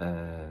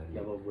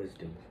level of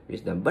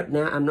wisdom. But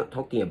now I'm not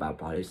talking about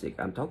politics,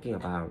 I'm talking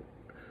about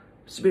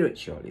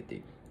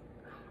spirituality.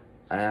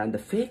 And the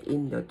faith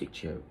in the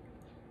teacher,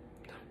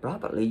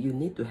 probably you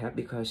need to have,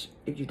 because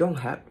if you don't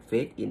have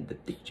faith in the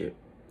teacher,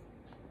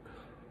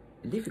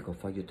 it's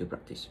difficult for you to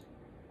practice.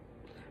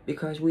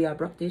 Because we are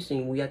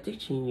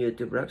teaching you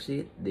to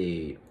practice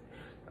the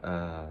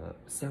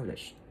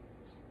selfish,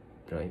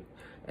 right?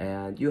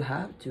 And you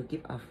have to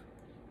give up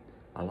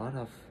a lot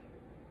of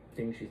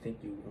things you think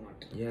you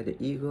want. Yeah, the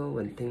ego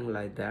and things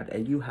like that.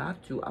 And you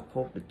have to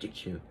uphold the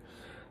teacher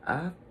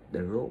as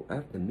the role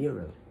of the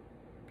mirror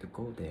to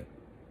go there.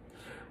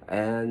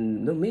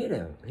 And no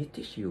matter he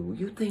teach you,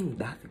 you think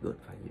that's good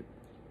for you,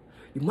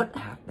 you must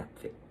have that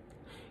faith.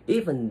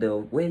 Even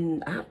though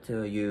when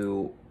after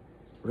you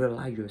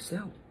realize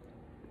yourself,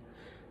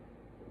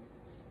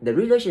 the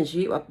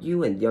relationship of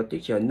you and your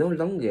teacher no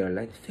longer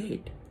like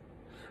faith,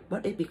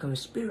 but it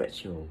becomes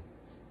spiritual,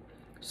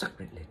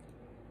 sacredness,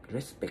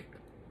 respect,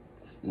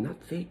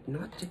 not faith,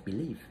 not just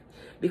belief.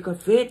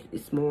 Because faith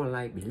is more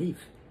like belief.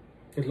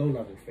 The low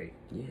level faith.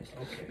 Yes.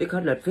 Okay.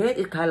 Because the faith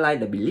is kind of like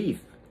the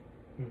belief.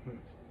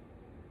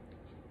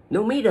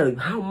 No matter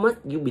how much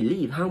you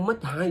believe, how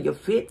much high your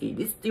faith is,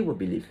 it's still a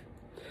belief.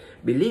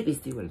 Belief is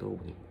still a low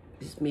thing.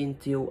 This means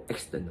still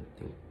external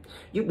thing.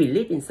 You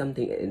believe in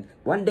something and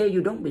one day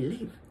you don't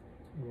believe.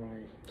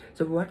 Right.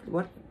 So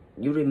what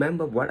you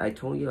remember what I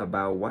told you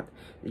about, what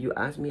you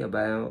asked me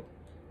about,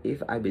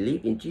 if I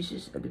believe in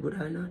Jesus and the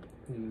Buddha or not?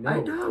 No. I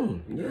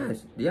don't.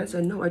 Yes. The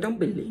answer no, I don't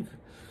believe.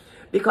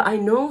 Because I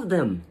know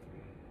them.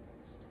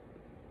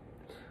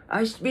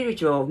 I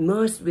spiritual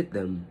merged with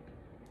them.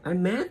 I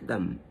met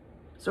them.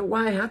 So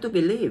why I have to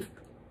believe?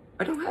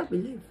 I don't have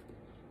belief.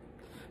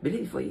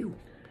 Believe for you.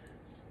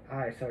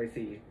 Alright, so I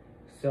see.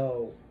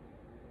 So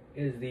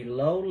is the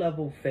low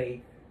level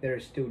faith, there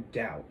is still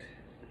doubt.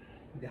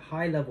 The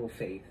high level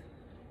faith,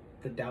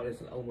 the doubt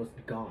is almost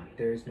gone.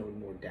 There is no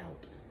more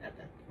doubt at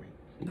that point.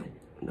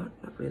 No,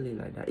 not really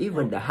like that.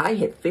 Even the high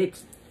head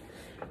faith,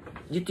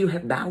 you still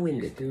have doubt in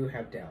You it. still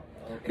have doubt.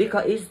 Okay.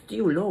 Because it's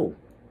still low.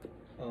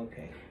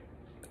 Okay.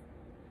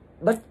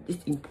 But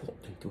it's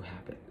important to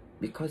have it.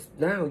 Because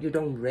now you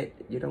don't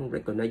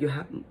recognize,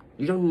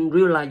 you don't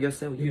realize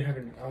yourself. You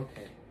haven't,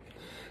 okay.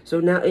 So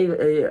now,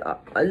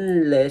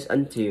 unless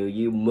until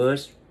you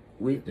merge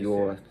with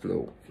your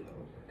flow, Okay.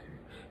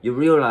 you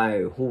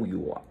realize who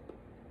you are,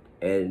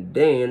 and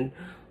then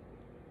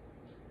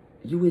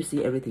you will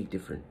see everything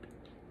different.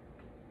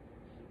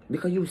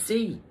 Because you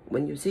see,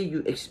 when you see,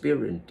 you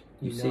experience,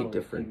 you see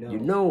different. You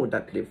know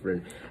that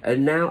different.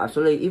 And now,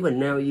 absolutely, even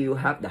now you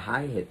have the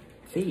high head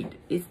faith.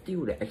 It's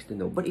still the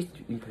external, but it's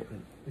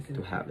important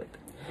to have it.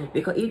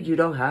 Because if you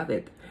don't have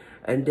it,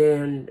 and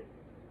then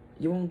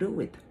you won't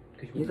do it.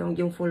 You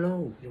don't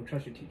follow. You don't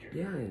trust your teacher.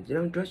 Yeah, you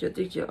don't trust your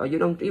teacher, or you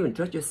don't even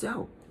trust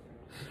yourself.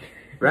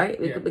 Right?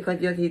 Yeah. Because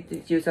he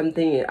teach you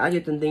something, ask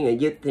you something,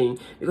 and you think,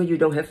 because you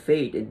don't have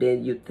faith, and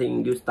then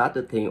you start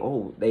to think,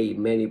 oh, they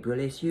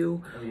manipulate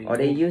you, or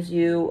they use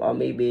you, or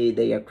maybe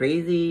they are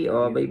crazy,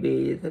 or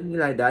maybe something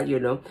like that, you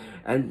know.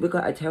 And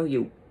because I tell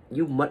you,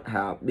 you must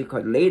have,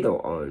 because later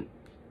on,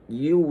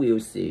 you will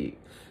see,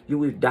 you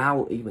will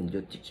doubt even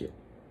your teacher.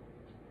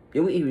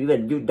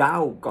 You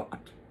doubt God,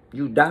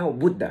 you doubt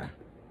Buddha.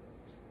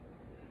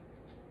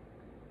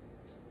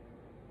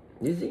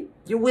 You see,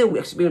 you will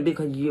experience,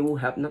 because you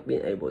have not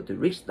been able to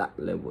reach that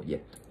level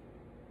yet.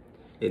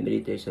 In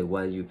meditation,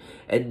 when you,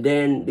 and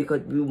then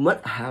because you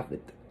must have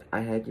it,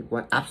 I had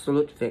one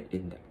absolute faith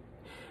in that.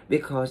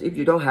 Because if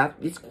you don't have,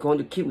 it's going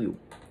to kill you.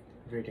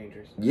 Very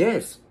dangerous.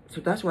 Yes.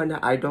 So that's why now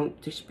I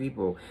don't teach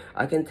people.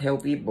 I can tell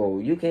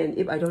people, you can,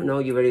 if I don't know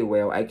you very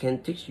well, I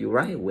can teach you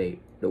right away,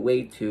 the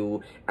way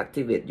to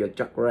activate your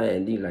chakra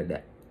and things like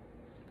that.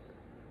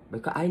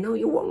 Because I know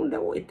you won't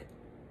do it.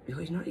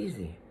 Because it's not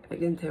easy. I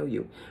can tell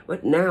you.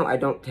 But now I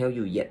don't tell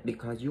you yet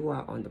because you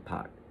are on the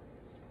path.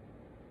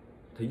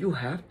 So you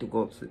have to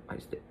go step by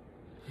step.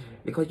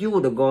 Because you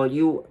will go,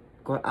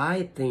 because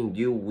I think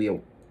you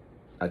will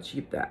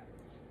achieve that.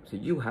 So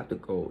you have to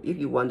go. If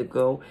you want to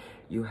go,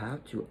 you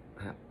have to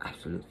have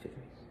absolute faith.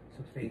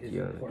 So faith is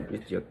important.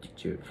 With your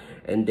teacher.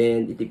 And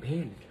then it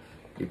depends.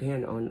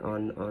 Depend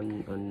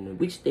on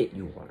which state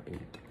you are in.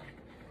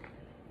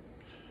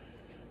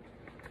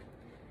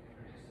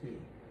 I see.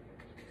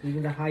 So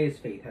even the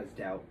highest faith has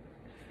doubt.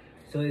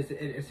 So at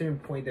a certain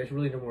point, there's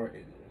really no more.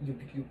 You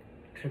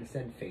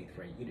transcend faith,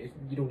 right?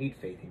 You don't need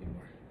faith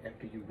anymore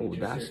after you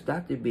reach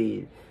That would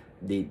be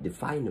the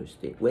final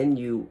state when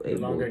you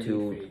able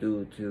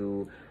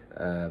to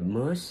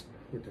merge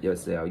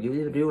yourself.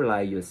 You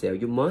realize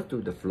yourself. You merge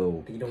to the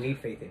flow. You don't need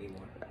faith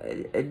anymore.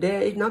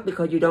 There is not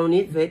because you don't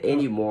need faith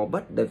anymore,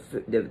 but the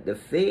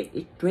faith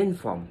is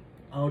transformed.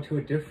 Oh, to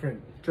a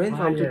different.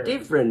 Transform to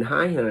different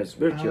higher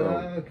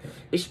spiritual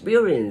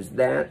experience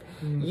that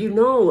Mm. you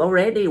know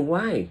already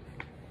why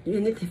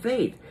you need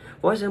faith.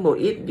 For example,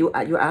 if you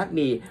ask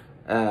me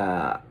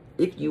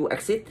if you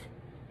exist,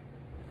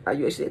 are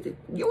you existed?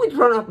 You in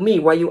front of me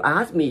while you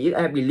ask me if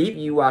I believe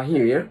you are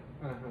here.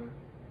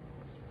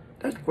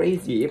 That's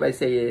crazy if I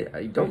say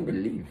I don't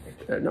believe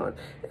or not.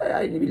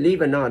 I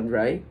believe or not,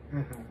 right?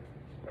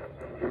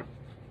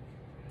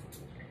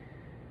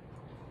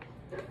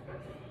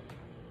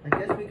 I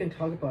guess we can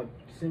talk about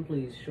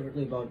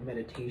shortly about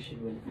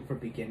meditation for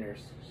beginners.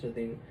 So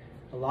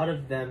a lot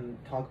of them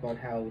talk about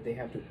how they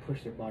have to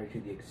push their body to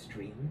the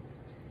extreme,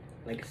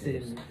 like sit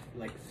in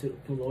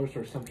floors,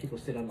 or some people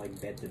sit on like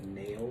beds of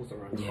nails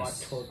or on hot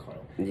torque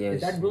oil. Yes.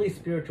 Is that really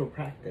spiritual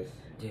practice?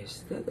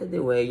 Yes, that's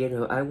the way,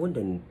 I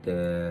wouldn't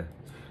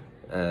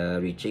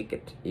reject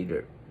it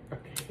either.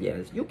 Okay.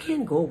 Yes, you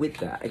can go with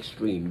the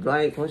extreme,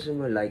 right? For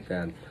example, like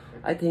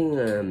I think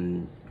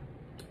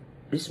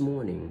this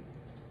morning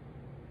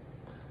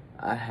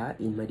I had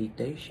in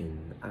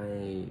meditation,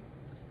 I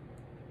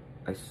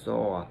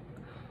saw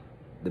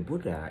the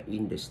Buddha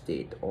in the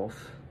state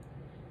of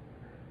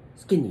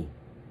skinny.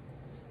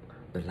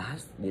 The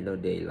last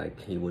day, like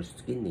he was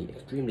skinny,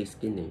 extremely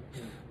skinny.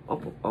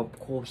 Of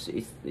course,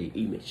 it's the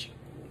image.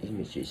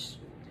 It's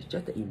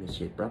just the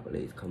image.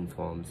 Probably it come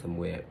from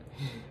somewhere.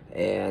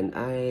 And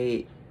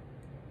I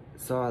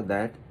saw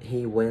that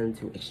he went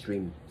to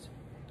extremes.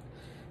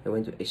 He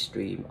went to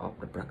extreme of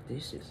the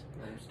practices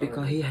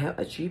because he had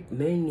achieved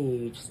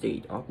many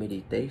states of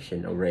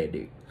meditation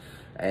already.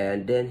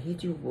 And then he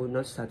still was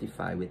not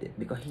satisfied with it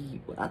because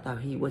at that time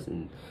he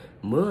wasn't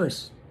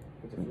merged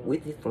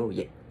with his flow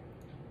yet.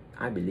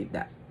 I believe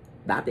that.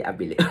 That I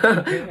believe.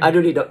 I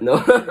really don't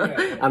know.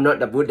 I'm not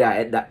the Buddha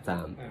at that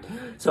time.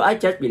 So I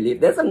just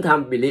believe that,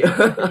 sometimes believe.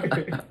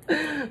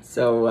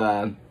 So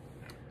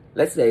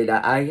let's say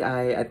that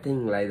I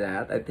think like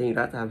that. I think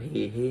that time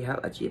he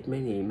have achieved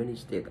many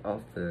states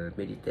of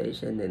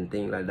meditation and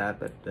things like that,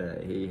 but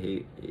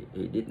he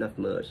did not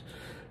merge.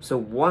 So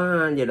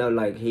one,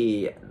 like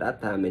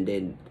that time, and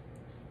then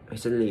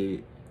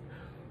recently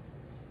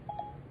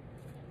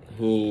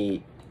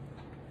he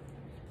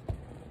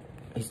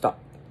stopped.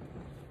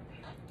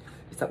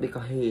 He stopped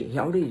because he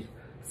already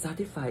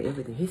satisfied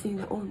everything. He think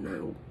that, oh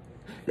no,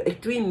 the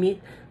extreme means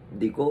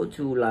they go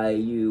to like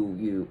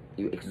you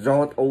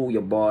exhaust all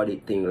your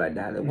body, thing like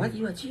that. Like, what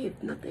you achieve?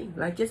 Nothing.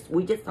 Like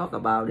we just talk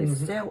about it,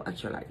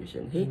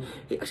 self-actualization. He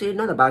actually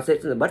not about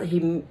sex, but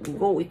he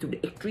go into the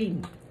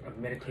extreme.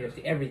 Meditative,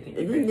 everything.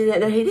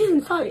 He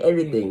didn't find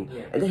everything,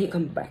 and then he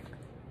come back.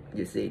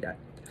 You see that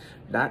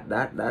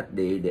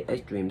the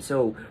extreme.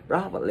 So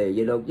probably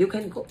you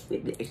can go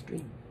with the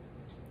extreme,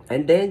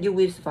 and then you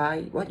will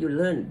find what you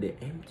learn, the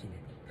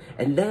emptiness.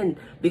 And then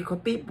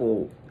because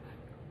people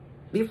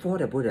before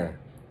the Buddha,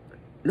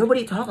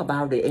 nobody talk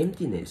about the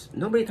emptiness.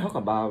 Nobody talk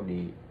about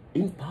the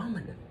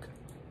impermanent.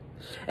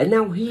 And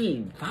now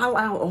he found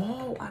out,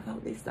 oh, I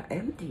found this the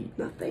empty,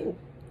 nothing.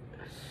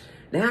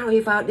 Now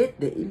he found it,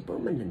 the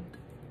impermanent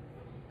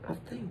of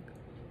thing.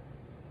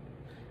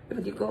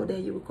 When you go there,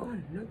 you will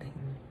gone,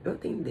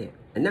 nothing there.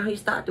 And now he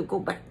start to go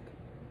back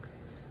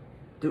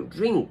to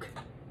drink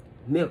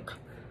milk,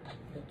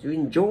 to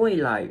enjoy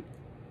life,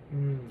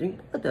 drink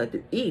water,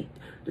 to eat,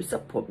 to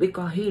support,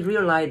 because he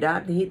realized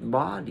that his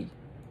body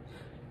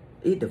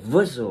is the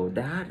vessel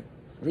that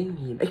bring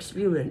him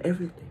experience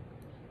everything.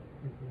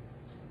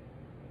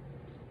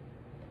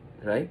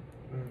 Right?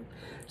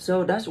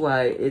 So that's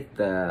why it's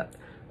the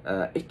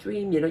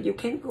extreme. You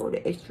can go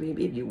the extreme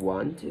if you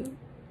want to,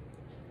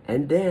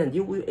 and then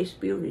you will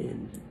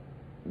experience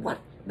what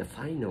the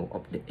final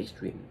of the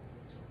extreme.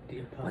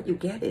 What you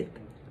get it.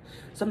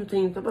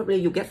 Something, probably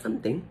you get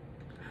something,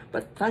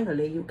 but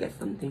finally you get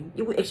something.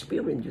 You will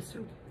experience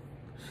yourself.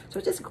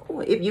 So just go.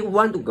 If you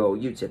want to go,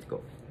 you just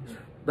go.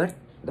 But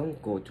don't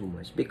go too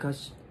much,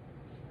 because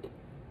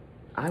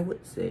I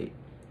would say,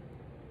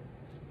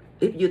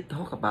 if you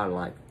talk about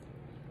life,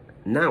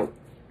 now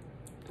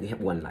we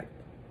have one life.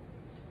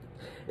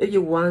 If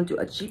you want to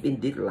achieve in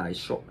this life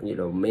short,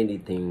 many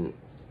things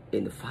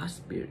in the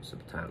fast periods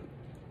of time,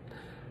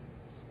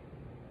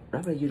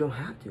 Probably you don't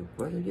have to.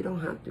 Probably you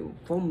don't have to.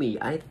 For me,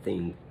 I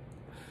think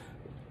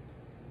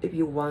if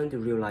you want to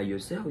realize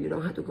yourself, you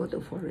don't have to go to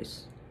the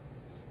forest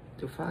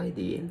to find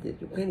the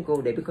emptiness. You can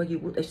go there because you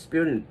would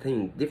experience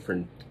things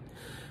different.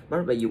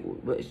 Probably you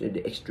would in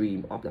the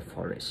extreme of the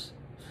forest,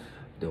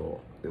 the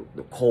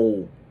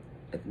cold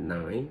at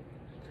night,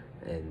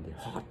 and the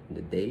hot in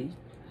the day,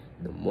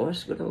 the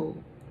mosquito,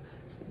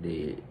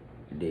 the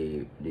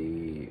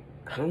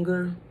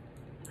hunger,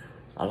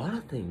 a lot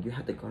of things you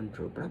have to go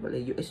through.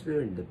 Probably you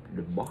experience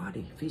the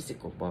body,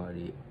 physical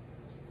body,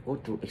 go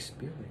through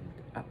experience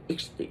at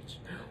each stage.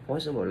 For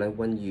example, like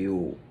when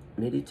you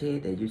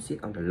meditate and you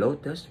sit on the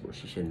lotus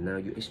position, now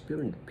you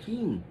experience the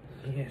pain.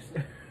 Yes.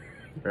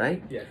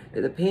 Right? Yes.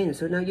 The pain.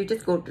 So now you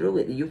just go through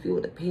it. You feel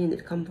the pain.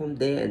 It comes from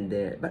there and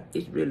there, but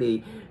it's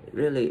really,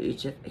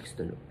 it's just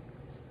external.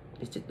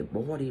 It's just the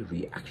body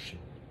reaction.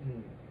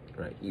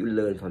 Right? You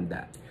learn from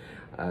that.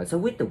 So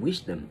with the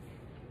wisdom,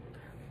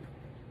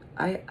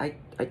 I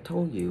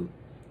taught you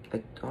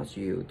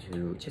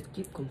to just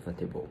keep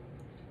comfortable.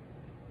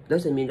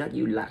 Doesn't mean that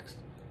you lack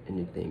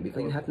anything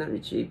because you have not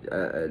achieved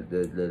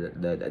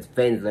the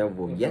advanced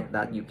level yet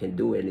that you can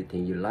do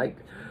anything you like.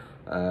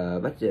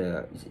 But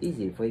it's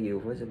easy for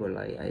you. For example,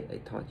 like I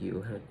taught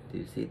you how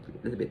to sit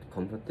a little bit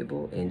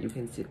comfortable, and you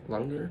can sit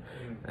longer,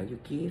 and you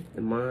keep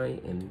the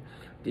mind and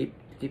keep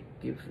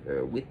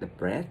with the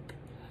breath.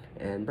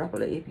 And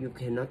probably if you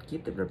cannot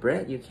keep the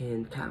breath, you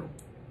can count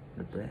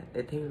the breath,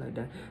 I think like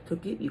that. So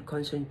keep you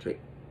concentrate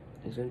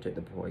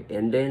the point.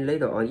 And then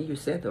later on, if you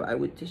settle, I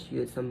will teach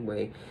you some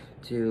way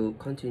to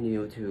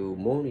continue to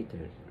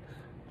monitor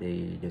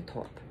the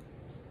thought.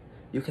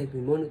 You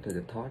can monitor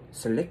the thought,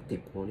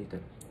 selective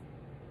monitor.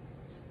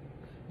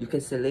 You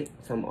can select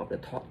some of the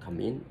thought come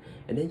in,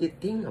 and then you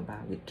think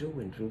about it through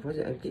and through. First,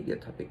 I give you a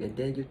topic, and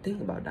then you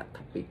think about that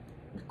topic.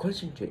 You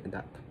concentrate on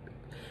that topic,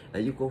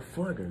 and you go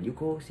further. You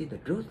go see the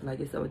truth,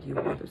 like it's what you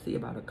want to see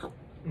about a cup.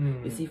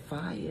 You see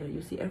fire,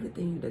 you see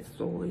everything, the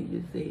soil,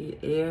 you see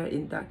air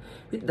in that.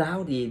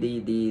 Without the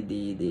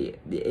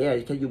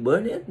air, can you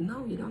burn it?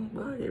 No, you don't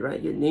burn it,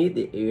 right? You need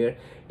the air,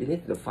 you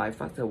need the 5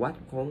 factors. What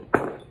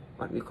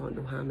we call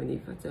the how many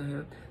factors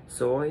have?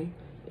 Soil,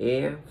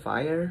 air,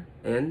 fire,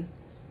 and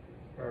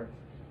earth.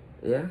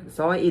 Yeah,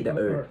 soil is the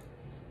earth.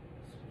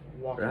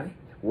 Water. Right?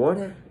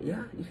 Water,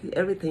 yeah, you see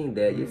everything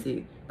there. You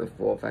see the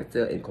 4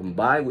 factors, and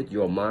combined with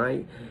your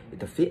mind, it's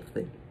the 5th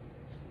thing.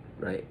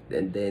 Right,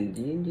 and then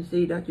you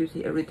see that you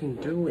see everything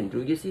through and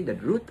through. You see the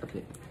root of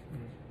it.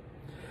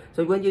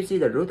 So when you see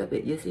the root of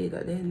it, you see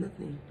that there's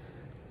nothing,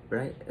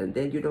 right? And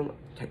then you don't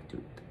take to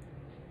it.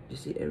 You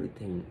see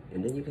everything,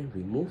 and then you can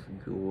remove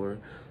your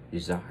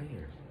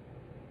desire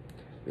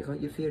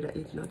because you feel that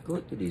it's not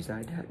good to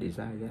desire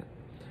that.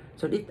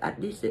 So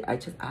at least I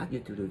just ask you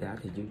to do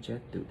that, and you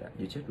just do that.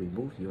 You just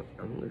remove your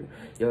anger,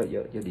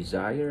 your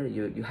desire.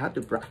 You have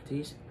to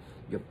practice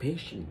your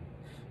patience.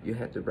 You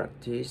have to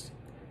practice.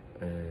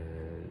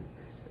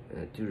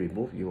 To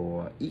remove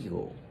your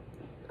ego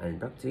and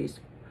practice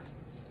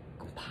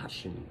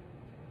compassion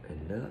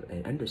and love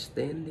and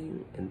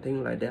understanding and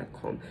things like that.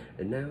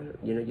 And now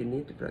you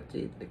need to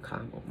practice the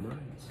calm of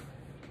minds.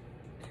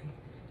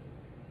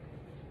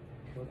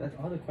 Well, that's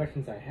all the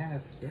questions I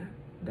have. Yeah,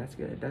 that's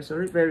good. That's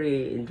very,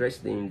 very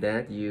interesting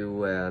that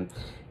you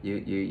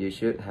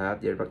should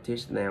have your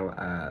practice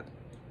now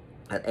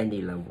at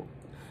any level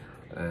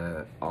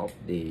of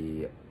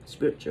the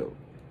spiritual.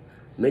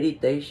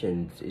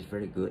 Meditation is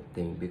very good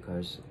thing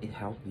because it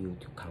helps you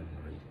to calm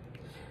mind.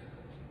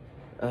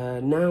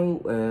 Now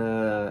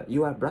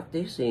you are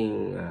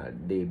practicing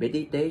the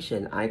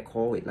meditation. I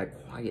call it like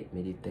quiet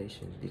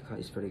meditation because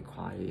it's very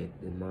quiet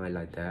in mind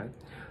like that.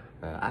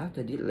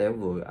 After this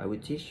level, I will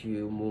teach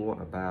you more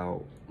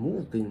about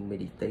moving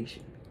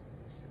meditation.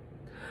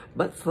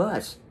 But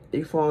first,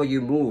 before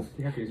you move,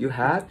 you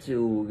have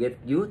to get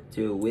used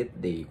to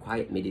with the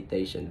quiet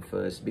meditation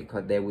first,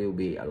 because there will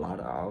be a lot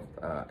of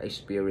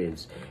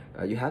experience.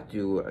 You have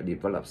to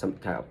develop some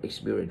kind of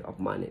experience of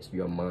manage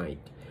your mind.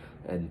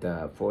 And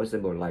for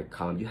example, like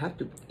calm, you have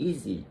to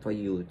easy for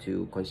you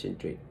to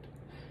concentrate.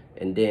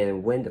 And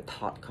then when the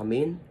thought come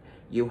in,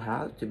 you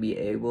have to be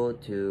able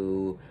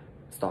to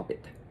stop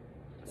it.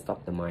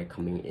 Stop the mind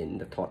coming in,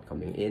 the thought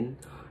coming in.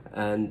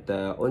 And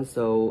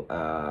also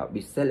be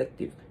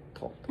selective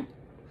thought.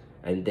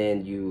 And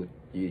then you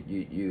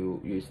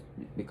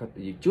because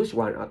you choose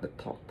one of the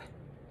thought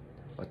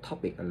or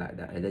topic like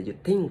that, and then you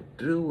think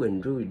through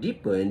and through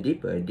deeper and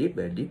deeper and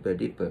deeper and deeper and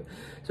deeper.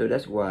 So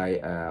that's why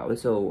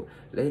also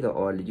later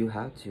on you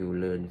have to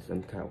learn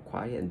some kind of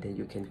quiet, and then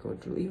you can go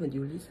through, even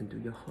you listen to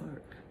your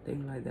heart,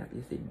 things like that.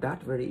 You see,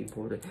 that's very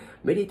important.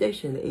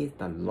 Meditation is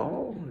a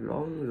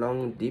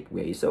long deep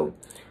way. So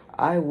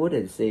I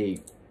wouldn't say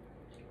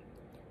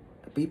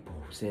people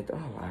said,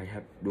 oh, I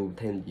have do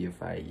 10 years,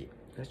 5 years.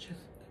 That's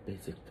just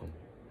basic for me.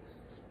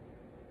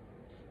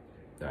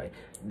 Right.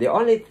 The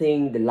only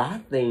thing, the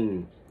last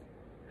thing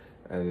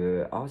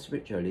of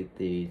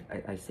spirituality,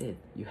 I said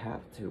you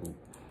have to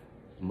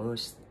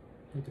merge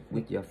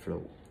with your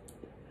flow.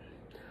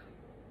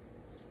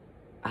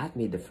 Ask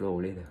me the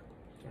flow later.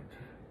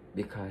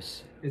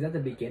 because Is that the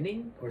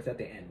beginning or is that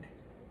the end?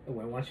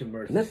 Once you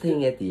merge.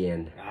 nothing at the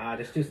end.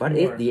 That's just But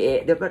more. it's the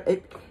end. But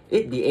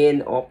it's the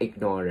end of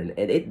ignorance,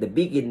 and it's the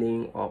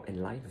beginning of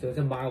enlightenment. So it's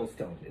a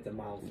milestone. It's a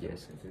milestone.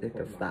 Yes, it's it's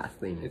the start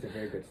thing. It's a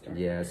very good start.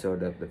 Yeah, so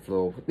the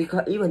flow,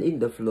 because even in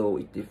the flow,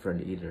 it's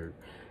different either.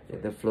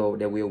 The flow,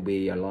 there will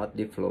be a lot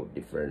different.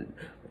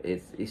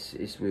 It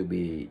will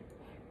be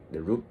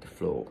the root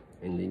flow,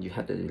 and then you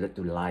have to let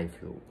the light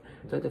flow.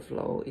 So the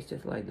flow is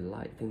just like the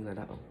light thing like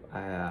that.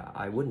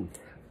 I wouldn't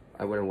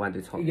want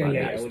to talk about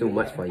that. It's too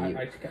much for you.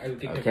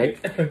 Okay,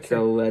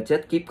 so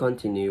just keep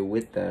continue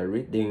with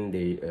reading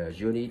the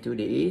journey to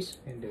the east,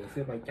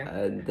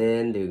 and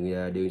then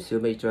the xưa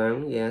mây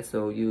trắng. Yeah,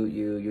 so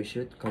you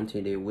should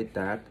continue with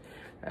that,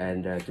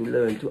 and to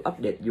learn to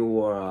update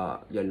your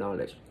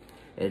knowledge.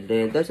 And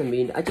then doesn't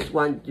mean I just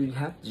want you to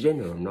have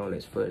general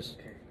knowledge first.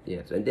 Okay.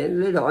 Yes, and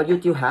then later on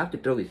you have to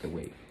throw it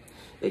away.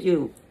 If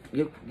you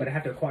but I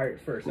have to acquire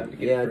it first. I have to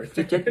get yeah, it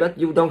first. but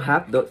you don't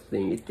have those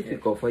things. It's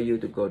difficult for you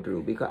to go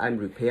through because I'm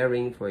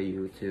preparing for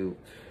you to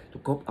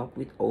cope up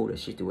with all the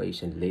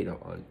situation later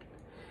on.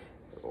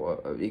 Or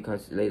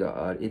because later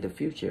on in the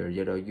future,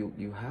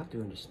 you have to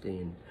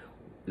understand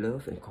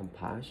love and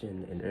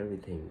compassion and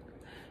everything,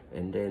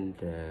 and then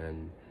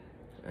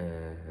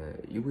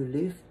you will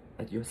live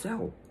at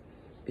yourself.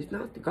 It's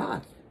not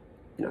God,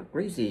 it's not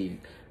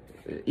crazy,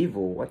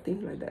 evil or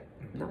things like that.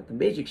 Not the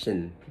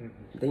magician,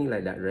 things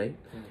like that, right?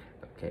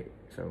 Okay,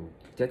 so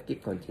just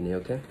keep continue,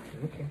 okay?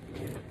 Okay.